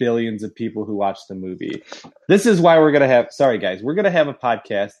the billions of people who watch the movie. This is why we're going to have... Sorry, guys. We're going to have a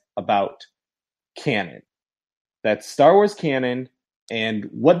podcast about canon. That's Star Wars canon, and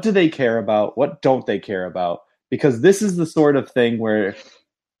what do they care about? What don't they care about? Because this is the sort of thing where,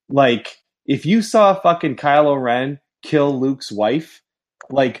 like, if you saw fucking Kylo Ren kill Luke's wife,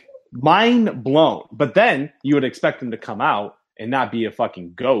 like, mind blown. But then you would expect him to come out and not be a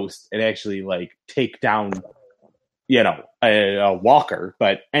fucking ghost and actually, like, take down, you know, a walker.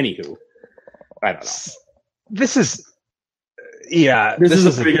 But anywho, I don't know. This is a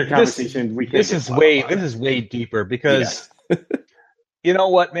bigger conversation. This is way deeper because you know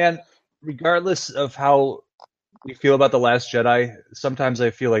what, man? Regardless of how we feel about The Last Jedi, sometimes I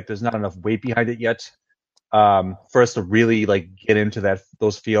feel like there's not enough weight behind it yet for us to really like get into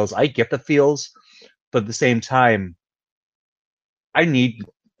those feels. I get the feels, but at the same time, I need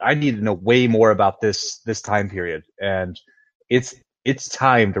to know way more about this time period, and it's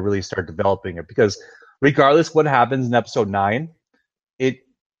time to really start developing it, because regardless what happens in episode 9,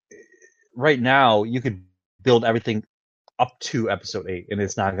 right now you could build everything up to episode 8, and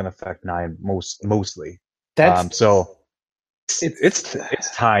it's not going to affect 9 mostly. So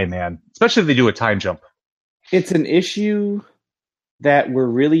it's time, man. Especially if they do a time jump. It's an issue that we're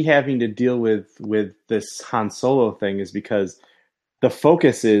really having to deal with this Han Solo thing, is because the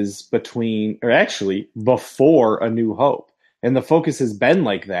focus is before A New Hope, and the focus has been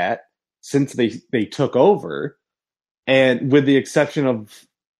like that since they took over, and with the exception of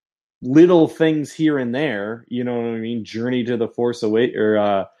little things here and there, you know what I mean? Journey to the Force Awakens,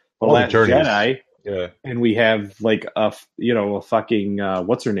 or The Last Jedi. Yeah. And we have like a fucking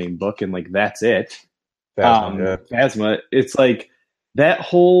what's her name book, and like that's it. Phasma. It's like that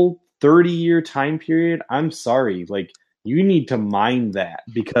whole 30-year time period. I'm sorry, like you need to mind that,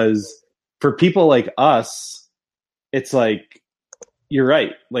 because for people like us, it's like, you're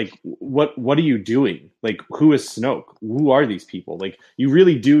right. Like, what are you doing? Like, who is Snoke? Who are these people? Like, you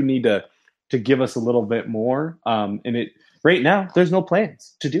really do need to give us a little bit more. And right now, there's no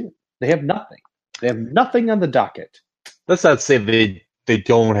plans to do it. They have nothing. They have nothing on the docket. Let's not say they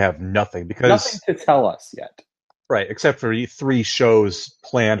don't have nothing, because nothing to tell us yet. Right, except for 3 shows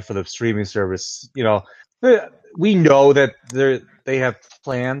planned for the streaming service. You know, we know that they have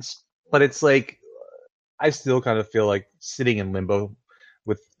plans, but it's like I still kind of feel like sitting in limbo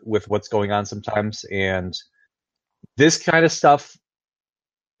with what's going on sometimes, and this kind of stuff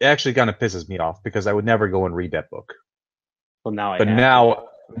actually kind of pisses me off, because I would never go and read that book. Well,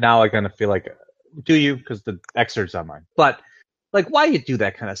 now I kind of feel like, do you? Because the excerpt's on mine. But like, why you do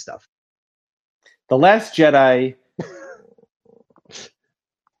that kind of stuff? The Last Jedi,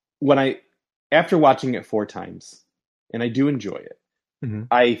 after watching it 4 times, and I do enjoy it,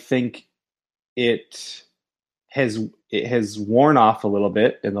 I think it has worn off a little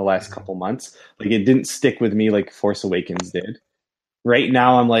bit in the last couple months. Like, it didn't stick with me like Force Awakens did. Right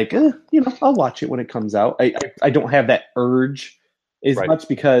now, I'm like, I'll watch it when it comes out. I don't have that urge as much,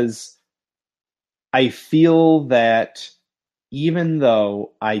 because I feel that even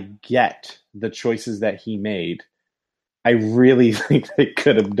though I get the choices that he made, I really think they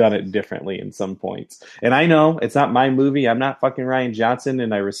could have done it differently in some points. And I know it's not my movie. I'm not fucking Rian Johnson,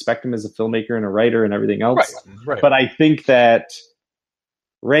 and I respect him as a filmmaker and a writer and everything else. Right. But I think that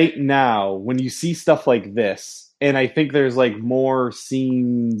right now, when you see stuff like this, and I think there's like more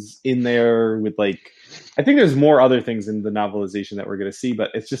scenes in there with like, I think there's more other things in the novelization that we're going to see,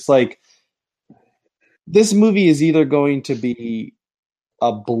 but it's just like, this movie is either going to be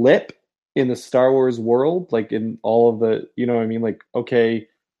a blip in the Star Wars world, like in all of the, you know what I mean? Like, okay,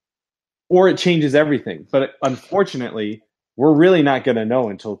 or it changes everything. But unfortunately, we're really not going to know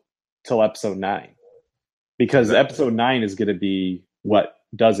until episode 9, because episode 9 is going to be what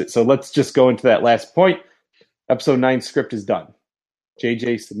does it. So let's just go into that last point. Episode 9 script is done.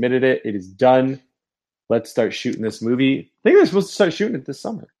 JJ submitted it. It is done. Let's start shooting this movie. I think they're supposed to start shooting it this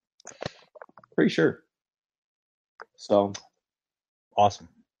summer. Pretty sure. So awesome.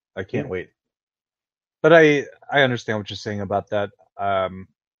 I can't wait. But I understand what you're saying about that.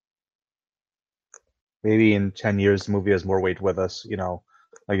 Maybe in 10 years, the movie has more weight with us. You know,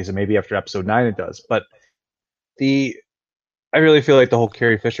 like I said, maybe after episode 9 it does. But I really feel like the whole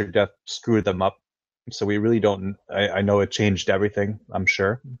Carrie Fisher death screwed them up. So we really don't. I know it changed everything. I'm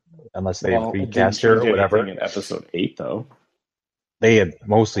sure, unless they recast her or whatever. In episode 8, though, they had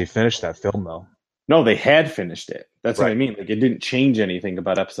mostly finished that film, though. No, they had finished it. That's what I mean. Like, it didn't change anything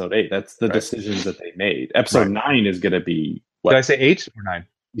about episode 8. That's the decisions that they made. Episode 9 is going to be what? Did I say 8 or 9?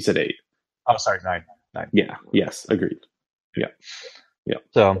 You said 8. Oh, sorry, 9. 9. Yeah. Yes. Agreed. Yeah. Yeah.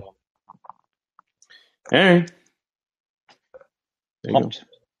 So, all right. There you go.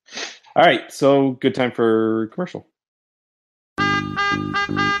 All right. So, good time for commercial.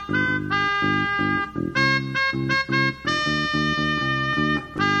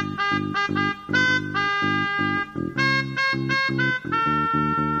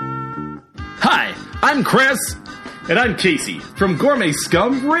 Hi, I'm Chris. And I'm Casey from Gourmet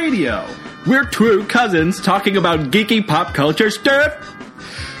Scum Radio. We're two cousins talking about geeky pop culture stuff.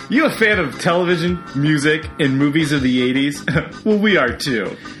 You a fan of television, music, and movies of the 80s? Well, we are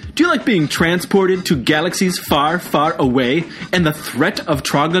too. Do you like being transported to galaxies far, far away and the threat of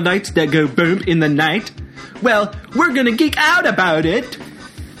troglodytes that go boom in the night? Well, we're gonna geek out about it.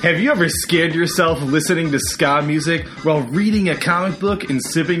 Have you ever scared yourself listening to ska music while reading a comic book and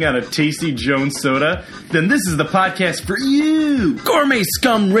sipping on a tasty Jones soda? Then this is the podcast for you! Gourmet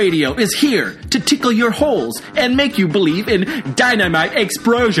Scum Radio is here to tickle your holes and make you believe in dynamite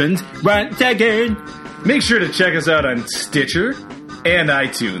explosions once again. Make sure to check us out on Stitcher and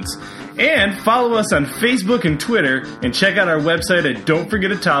iTunes. And follow us on Facebook and Twitter, and check out our website at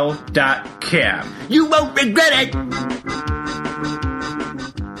don'tforgetatowel.com. You won't regret it!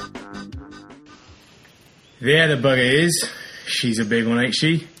 There the bugger is. She's a big one, ain't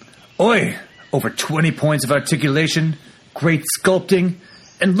she? Oi! Over 20 points of articulation, great sculpting,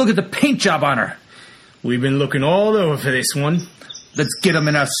 and look at the paint job on her. We've been looking all over for this one. Let's get them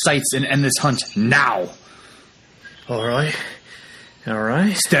in our sights and end this hunt now. All right. All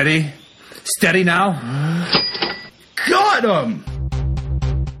right. Steady. Steady now. Got him!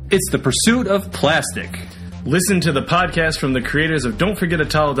 It's the pursuit of plastic. Listen to the podcast from the creators of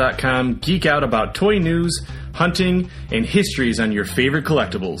Don'tForgetATowel.com. Geek out about toy news, hunting, and histories on your favorite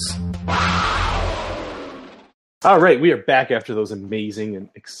collectibles. All right, we are back after those amazing and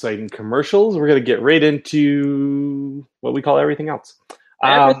exciting commercials. We're going to get right into what we call everything else.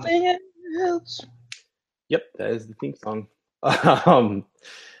 Everything else. Yep, that is the theme song.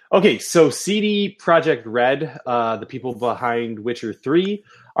 Okay, so CD Projekt Red, the people behind Witcher 3,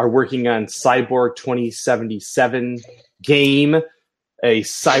 are working on Cyborg 2077 game, a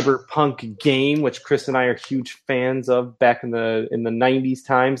cyberpunk game, which Chris and I are huge fans of back in the 90s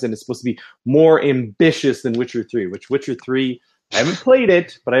times, and it's supposed to be more ambitious than Witcher 3, which Witcher 3, I haven't played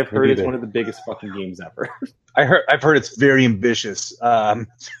it, but I've heard it's one of the biggest fucking games ever. I've heard it's very ambitious. No,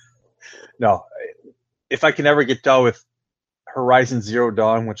 if I can ever get done with Horizon Zero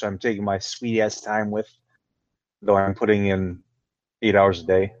Dawn, which I'm taking my sweet ass time with, though I'm putting in 8 hours a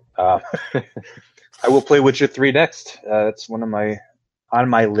day, I will play Witcher 3 next. That's on my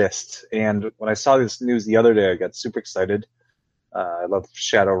list. And when I saw this news the other day, I got super excited. I love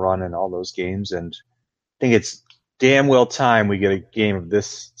Shadowrun and all those games, and I think it's damn well time we get a game of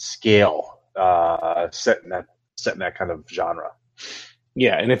this scale set in that kind of genre.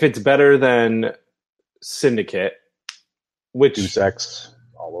 Yeah, and if it's better than Syndicate, which Deus Ex,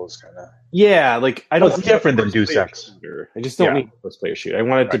 all those kind of like I don't. It's different than Deus Ex. I just don't need a first-player shooter. I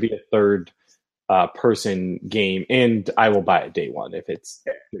want it to be a third person game, and I will buy it day one if it's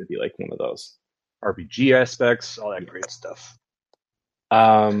going to be like one of those RPG aspects, all that great stuff.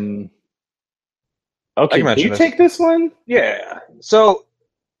 Okay, can you take this one? Yeah. So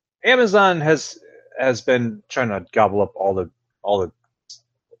Amazon has been trying to gobble up all the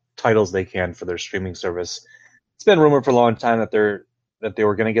titles they can for their streaming service. It's been rumored for a long time that they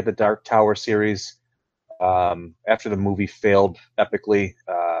were going to get the Dark Tower series. After the movie failed epically,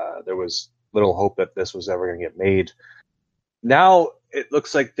 there was little hope that this was ever going to get made. Now it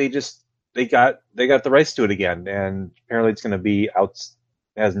looks like they got the rights to it again, and apparently it's going to be out.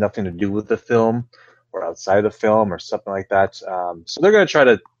 It has nothing to do with the film or outside of the film or something like that. So they're going to try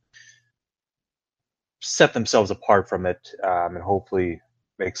to set themselves apart from it, and hopefully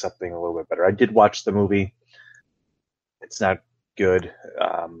make something a little bit better. I did watch the movie. It's not good.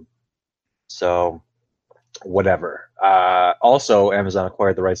 So whatever. Also, Amazon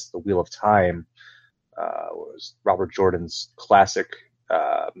acquired the rights to The Wheel of Time, was Robert Jordan's classic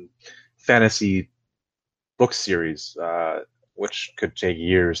fantasy book series, which could take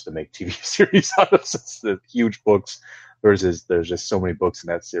years to make TV series out of, since the huge books versus there's just so many books in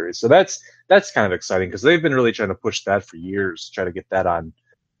that series. So that's kind of exciting because they've been really trying to push that for years, try to get that on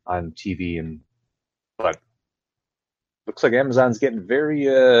TV, but looks like Amazon's getting very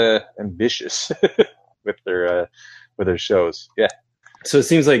ambitious with their shows. Yeah. So it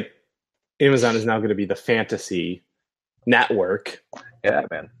seems like Amazon is now going to be the fantasy network. Yeah,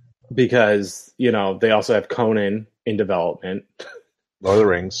 man. Because, they also have Conan in development. Lord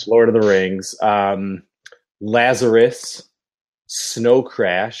of the Rings. Lazarus, Snow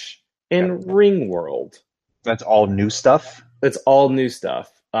Crash, and Ringworld. That's all new stuff? It's all new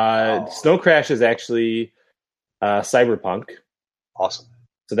stuff. Snow Crash is actually cyberpunk. Awesome.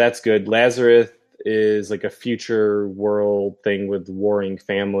 So that's good. Lazarus is like a future world thing with warring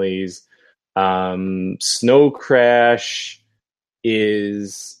families. Snow Crash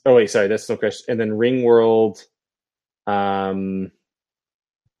is... Oh, wait, sorry, that's Snow Crash. And then Ringworld...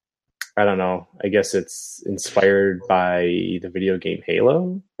 I don't know. I guess it's inspired by the video game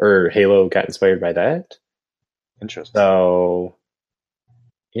Halo, or Halo got inspired by that. Interesting. So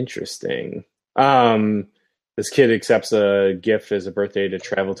interesting. This kid accepts a gift as a birthday to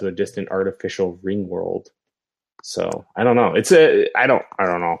travel to a distant artificial ring world. So I don't know. I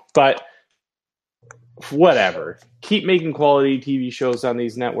don't know. But whatever. Keep making quality TV shows on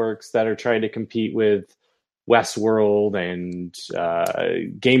these networks that are trying to compete with Westworld and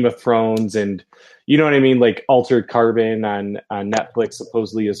Game of Thrones, and you know what I mean, like Altered Carbon on Netflix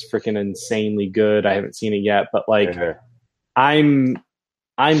supposedly is freaking insanely good. I haven't seen it yet, but like I'm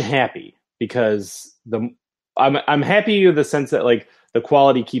happy because I'm happy in the sense that like the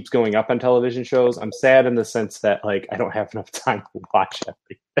quality keeps going up on television shows. I'm sad in the sense that like I don't have enough time to watch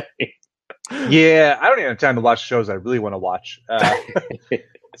everything. Yeah, I don't even have time to watch shows I really want to watch.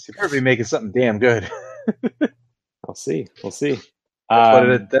 You better be making something damn good. We'll see.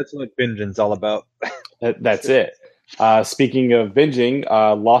 That's what binging's all about. That's it. Speaking of binging,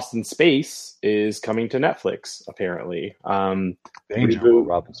 Lost in Space is coming to Netflix, apparently. Danger Will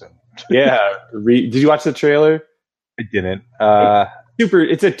Robinson. Yeah. Did you watch the trailer? I didn't.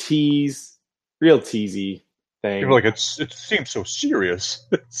 It's a tease, real teasy thing. People are like, it seems so serious.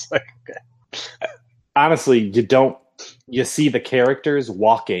 It's like, okay. Honestly, you see the characters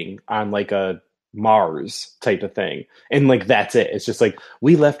walking on like a Mars type of thing. And like, that's it. It's just like,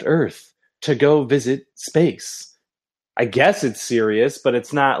 we left Earth to go visit space. I guess it's serious, but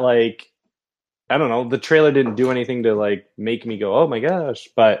it's not like, I don't know. The trailer didn't do anything to like make me go, oh my gosh,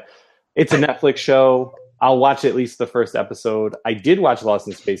 but it's a Netflix show. I'll watch at least the first episode. I did watch Lost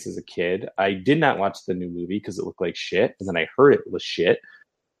in Space as a kid. I did not watch the new movie because it looked like shit. And then I heard it was shit.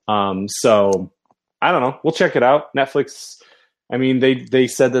 So I don't know. We'll check it out. Netflix. I mean, they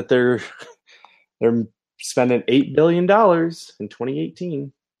said that they're spending $8 billion in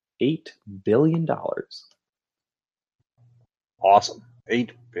 2018. $8 billion. Awesome.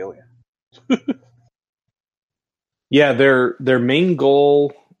 $8 billion. Yeah, their main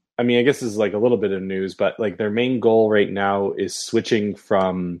goal, I mean, I guess this is like a little bit of news, but like their main goal right now is switching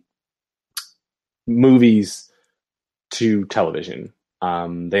from movies to television.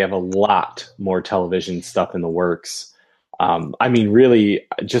 They have a lot more television stuff in the works. I mean, really,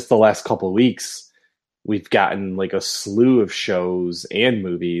 just the last couple of weeks, we've gotten like a slew of shows and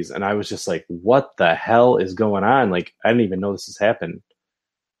movies, and I was just like, what the hell is going on? Like, I didn't even know this has happened.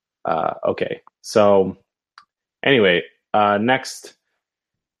 Okay, so anyway, next,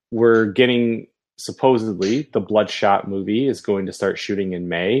 we're getting, supposedly, the Bloodshot movie is going to start shooting in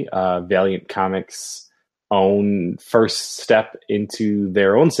May. Valiant Comics' own first step into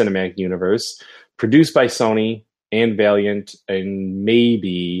their own cinematic universe, produced by Sony and Valiant, and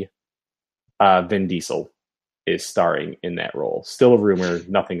maybe Vin Diesel is starring in that role. Still a rumor,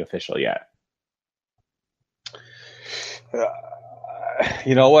 nothing official yet.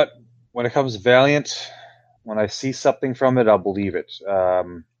 You know what? When it comes to Valiant, when I see something from it, I'll believe it.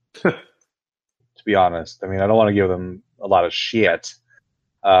 To be honest, I mean, I don't want to give them a lot of shit,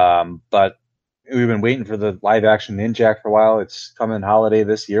 but we've been waiting for the live action Ninjak for a while. It's coming holiday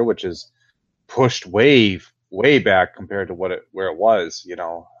this year, which is pushed way back compared to where it was,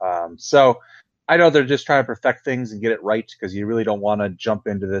 So I know they're just trying to perfect things and get it right, because you really don't want to jump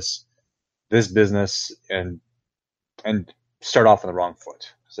into this business and start off on the wrong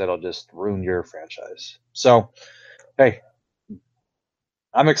foot, because that'll just ruin your franchise. So, hey,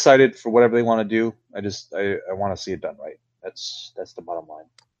 I'm excited for whatever they want to do. I want to see it done right. That's the bottom line.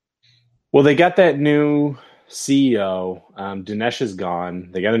 Well, they got that new CEO. Dinesh is gone.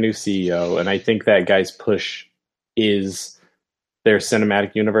 They got a new CEO, and I think that guy's push is their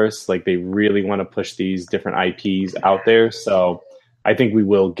cinematic universe. Like, they really want to push these different IPs out there. So I think we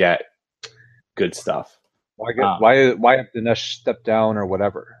will get good stuff. Why have Dinesh stepped down or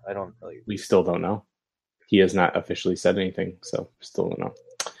whatever? I don't really. We still don't know. He has not officially said anything, so still don't know.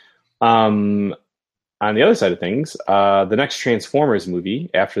 On the other side of things, the next Transformers movie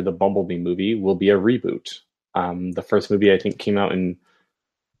after the Bumblebee movie will be a reboot. The first movie, I think, came out in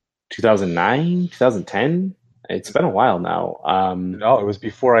 2009, 2010. It's been a while now. No, it was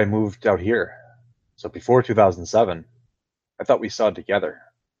before I moved out here. So before 2007. I thought we saw it together.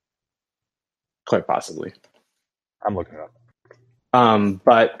 Quite possibly. I'm looking it up.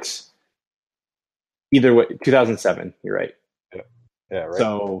 But either way, 2007, you're right. Yeah, right.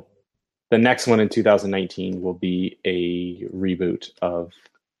 So the next one in 2019 will be a reboot of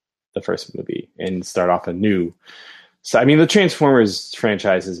the first movie and start off anew. So, I mean, the Transformers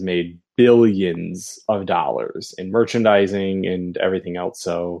franchise has made billions of dollars in merchandising and everything else.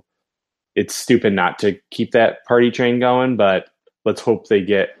 So it's stupid not to keep that party train going, but let's hope they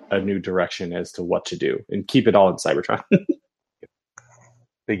get a new direction as to what to do and keep it all in Cybertron.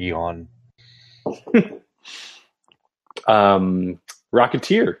 Big yawn.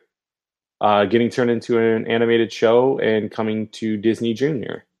 Rocketeer getting turned into an animated show and coming to Disney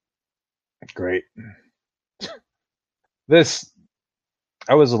Junior. Great.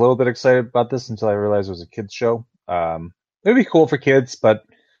 I was a little bit excited about this until I realized it was a kids show. It'd be cool for kids, but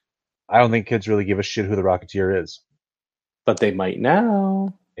I don't think kids really give a shit who the Rocketeer is. But they might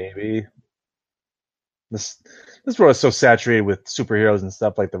now. Maybe. This world is so saturated with superheroes and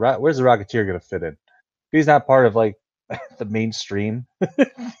stuff. Like, where's the Rocketeer going to fit in? He's not part of, like, the mainstream.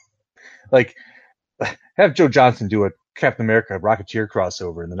 Like, have Joe Johnson do a Captain America Rocketeer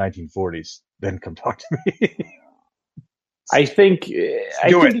crossover in the 1940s. Then come talk to me. I think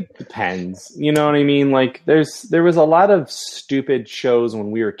it depends. You know what I mean? Like, there was a lot of stupid shows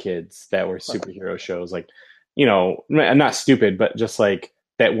when we were kids that were superhero shows. Like, not stupid, but just like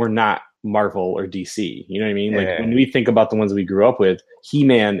that were not Marvel or DC. You know what I mean? Like, when we think about the ones we grew up with,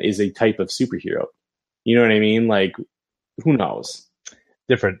 He-Man is a type of superhero. You know what I mean? Like, who knows?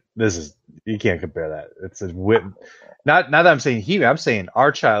 Different. You can't compare that. It's not that I'm saying He-Man. I'm saying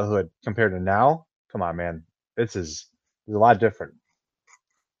our childhood compared to now. Come on, man. It's a lot different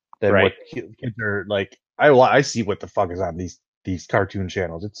than what kids are like. I see what the fuck is on these cartoon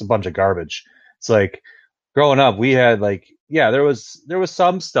channels. It's a bunch of garbage. It's like, growing up, we had there was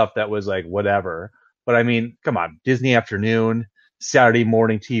some stuff that was like whatever, but I mean, come on, Disney Afternoon, Saturday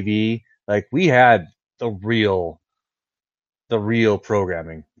morning TV, like we had the real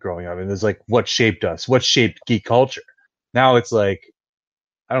programming growing up, and it's like what shaped us, what shaped geek culture. Now it's like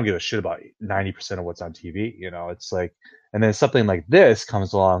I don't give a shit about 90% of what's on TV. It's like, and then something like this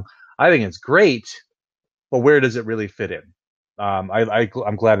comes along. I think it's great, but where does it really fit in?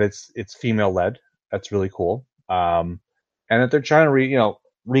 I'm glad it's female led. That's really cool. And that they're trying to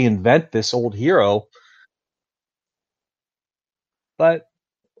reinvent this old hero. But,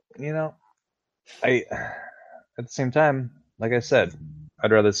 at the same time, like I said,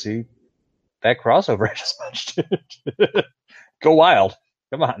 I'd rather see that crossover I just mentioned. Go wild.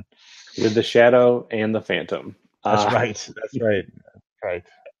 Come on. With the Shadow and the Phantom. That's right. Right.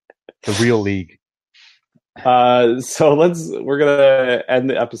 The real league. So we're gonna end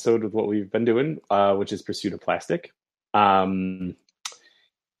the episode with what we've been doing, which is Pursuit of Plastic.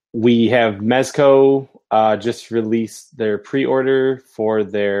 We have Mezco just released their pre-order for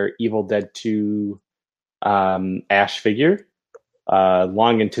their Evil Dead 2 Ash figure,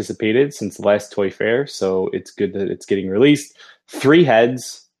 long anticipated since the last Toy Fair. So it's good that it's getting released. 3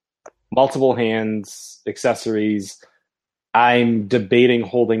 heads, multiple hands, accessories. I'm debating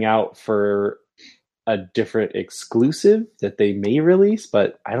holding out for a different exclusive that they may release,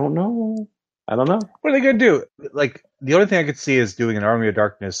 but I don't know. What are they going to do? Like, the only thing I could see is doing an Army of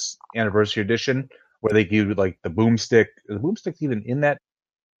Darkness Anniversary Edition where they give like the boomstick. Is the boomstick even in that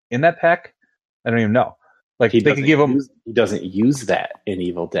pack? I don't even know. Like, they could give him. He doesn't use that in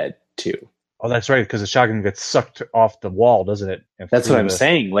Evil Dead 2. Oh, that's right, because the shotgun gets sucked off the wall, doesn't it? That's what I'm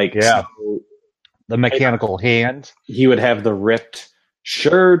saying. Like, yeah. So the mechanical hand. He would have the ripped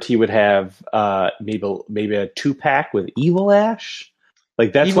shirt. He would have maybe a 2-pack with Evil Ash.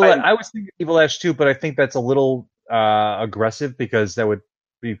 Like that's Evil, why I was thinking Evil Ash too, but I think that's a little aggressive because that would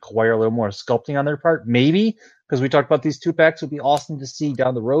require a little more sculpting on their part. Maybe because we talked about these 2-packs would be awesome to see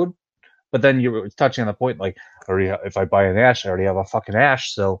down the road. But then you were touching on the point, like, if I buy an Ash, I already have a fucking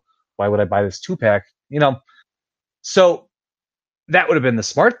Ash, so why would I buy this 2-pack? So that would have been the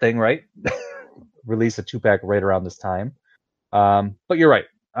smart thing, right? Release a 2-pack right around this time. But you're right.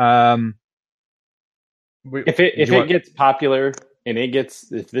 If it gets popular and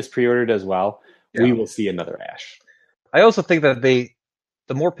if this pre-order does well, we will see another Ash. I also think that the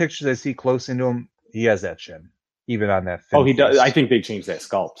more pictures I see close into him, he has that chin, even on that. Oh, he does. I think they changed that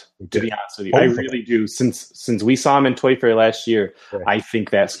sculpt. To be honest with you, I really do. Since we saw him in Toy Fair last year, I think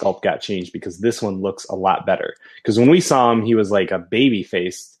that sculpt got changed because this one looks a lot better. Because when we saw him, he was like a baby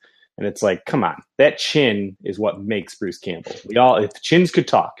face, and it's like, come on, that chin is what makes Bruce Campbell. If chins could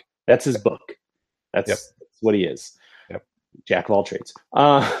talk, that's his book. That's what he is. Yep. Jack of all trades,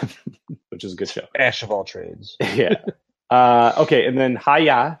 which is a good show. Ash of all trades. Yeah. Okay, and then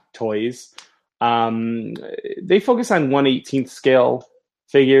Hiya Toys. They focus on 1/18th scale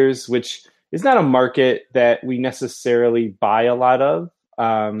figures, which is not a market that we necessarily buy a lot of.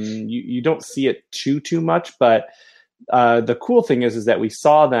 You don't see it too much, but the cool thing is that we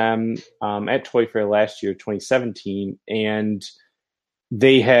saw them at Toy Fair last year, 2017, and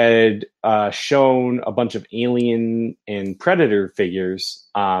they had shown a bunch of Alien and Predator figures,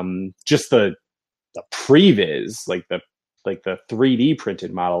 just the previs, like the 3D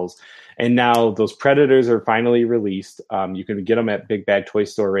printed models. And now those Predators are finally released. You can get them at Big Bad Toy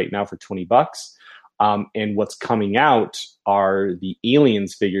Store right now for $20. And what's coming out are the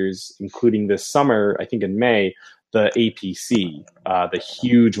Aliens figures, including this summer, I think in May, the APC, the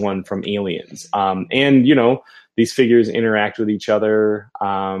huge one from Aliens. And, these figures interact with each other.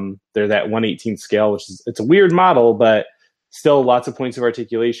 They're that 1/18th scale, it's a weird model, but still lots of points of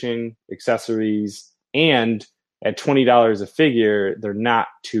articulation, accessories, and at $20 a figure, they're not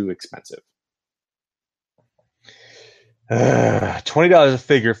too expensive. $20 a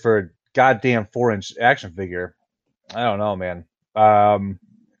figure for a goddamn 4-inch action figure. I don't know, man.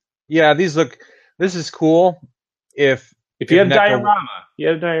 This is cool. If you have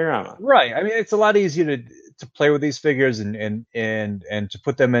diorama, right? I mean, it's a lot easier to play with these figures and to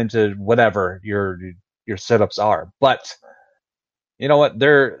put them into whatever your setups are. But you know what?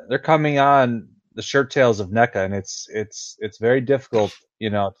 They're coming on the shirt tails of NECA, and it's very difficult,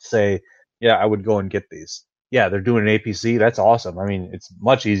 to say, yeah, I would go and get these. Yeah, they're doing an APC. That's awesome. I mean, it's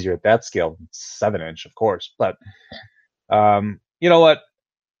much easier at that scale. It's 7-inch, of course. But you know what?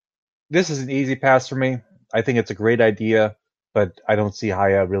 This is an easy pass for me. I think it's a great idea, but I don't see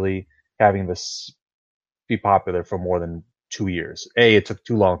Hiya really having this be popular for more than 2 years. It took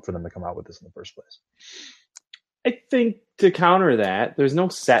too long for them to come out with this in the first place. I think to counter that, there's no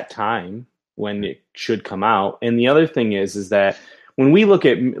set time when it should come out. And the other thing is that when we look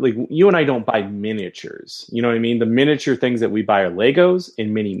at, like, you and I don't buy miniatures. You know what I mean? The miniature things that we buy are Legos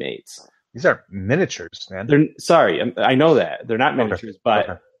and mini-mates. These are miniatures, man. Sorry, I know that. They're not miniatures,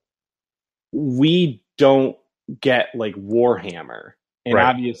 but we don't get like Warhammer. And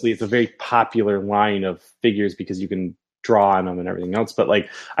obviously it's a very popular line of figures because you can draw on them and everything else. But like,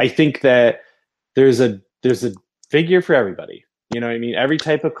 I think that there's a figure for everybody. You know what I mean? Every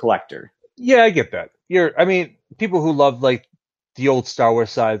type of collector. Yeah, I get that. People who love like the old Star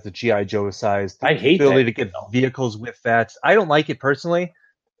Wars size, the G.I. Joe size, the ability to get vehicles with that. I don't like it personally,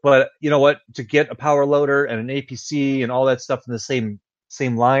 but you know what? To get a power loader and an APC and all that stuff in the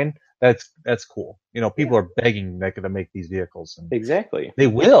same line, that's cool. People are begging NECA to make these vehicles. And exactly. They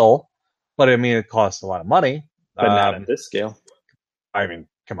will, but I mean, it costs a lot of money. But not at this scale. I mean,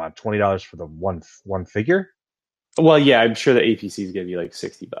 come on, $20 for the one figure? Well, yeah, I'm sure the APCs give you like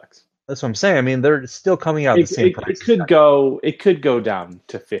 $60. That's what I'm saying. I mean, they're still coming out the same price. It could go down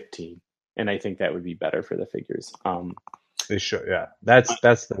to 15, and I think that would be better for the figures. They should, yeah. That's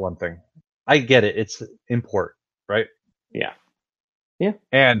the one thing. I get it. It's import, right? Yeah.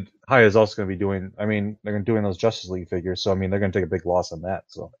 And Hiya is also going to be doing. I mean, they're going to doing those Justice League figures, so I mean, they're going to take a big loss on that.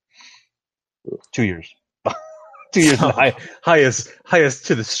 So, 2 years. 2 years. Hiya's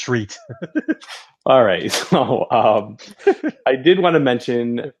to the street. All right. So I did want to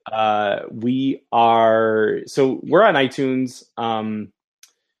mention we're on iTunes, and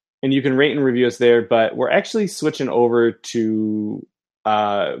you can rate and review us there, but we're actually switching over to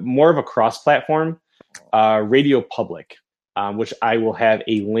more of a cross-platform, Radio Public, which I will have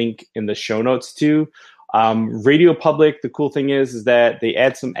a link in the show notes to. Radio Public, the cool thing is that they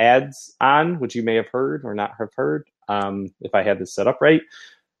add some ads on, which you may have heard or not have heard, if I had this set up right.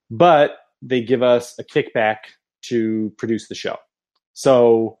 But they give us a kickback to produce the show.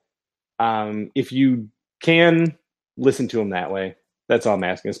 So if you can listen to them that way, that's all I'm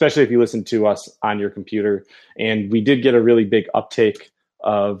asking, especially if you listen to us on your computer. And we did get a really big uptake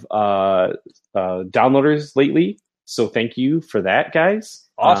of downloaders lately. So thank you for that, guys.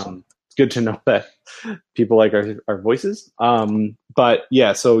 Awesome. It's good to know that people like our voices. But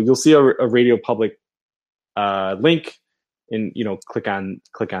yeah, so you'll see a Radio Public link, and click on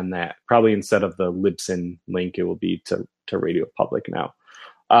that. Probably instead of the Libsyn link, it will be to Radio Public now.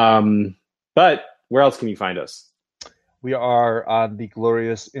 But where else can you find us? We are on the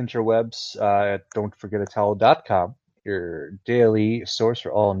glorious interwebs at don'tforgetatowel.com, your daily source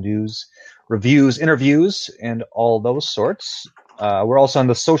for all news, reviews, interviews, and all those sorts. We're also on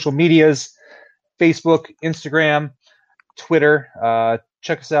the social medias, Facebook, Instagram, Twitter.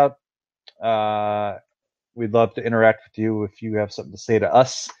 Check us out. We'd love to interact with you if you have something to say to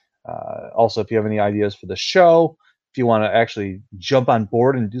us. Also, if you have any ideas for the show, if you want to actually jump on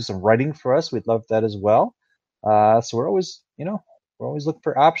board and do some writing for us, we'd love that as well. So we're always looking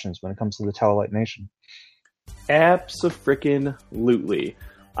for options when it comes to the Towelite Nation. Abso-frickin-lutely.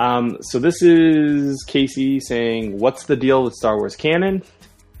 So this is Casey saying, what's the deal with Star Wars canon?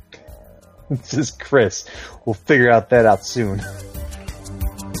 This is Chris. We'll figure that out soon.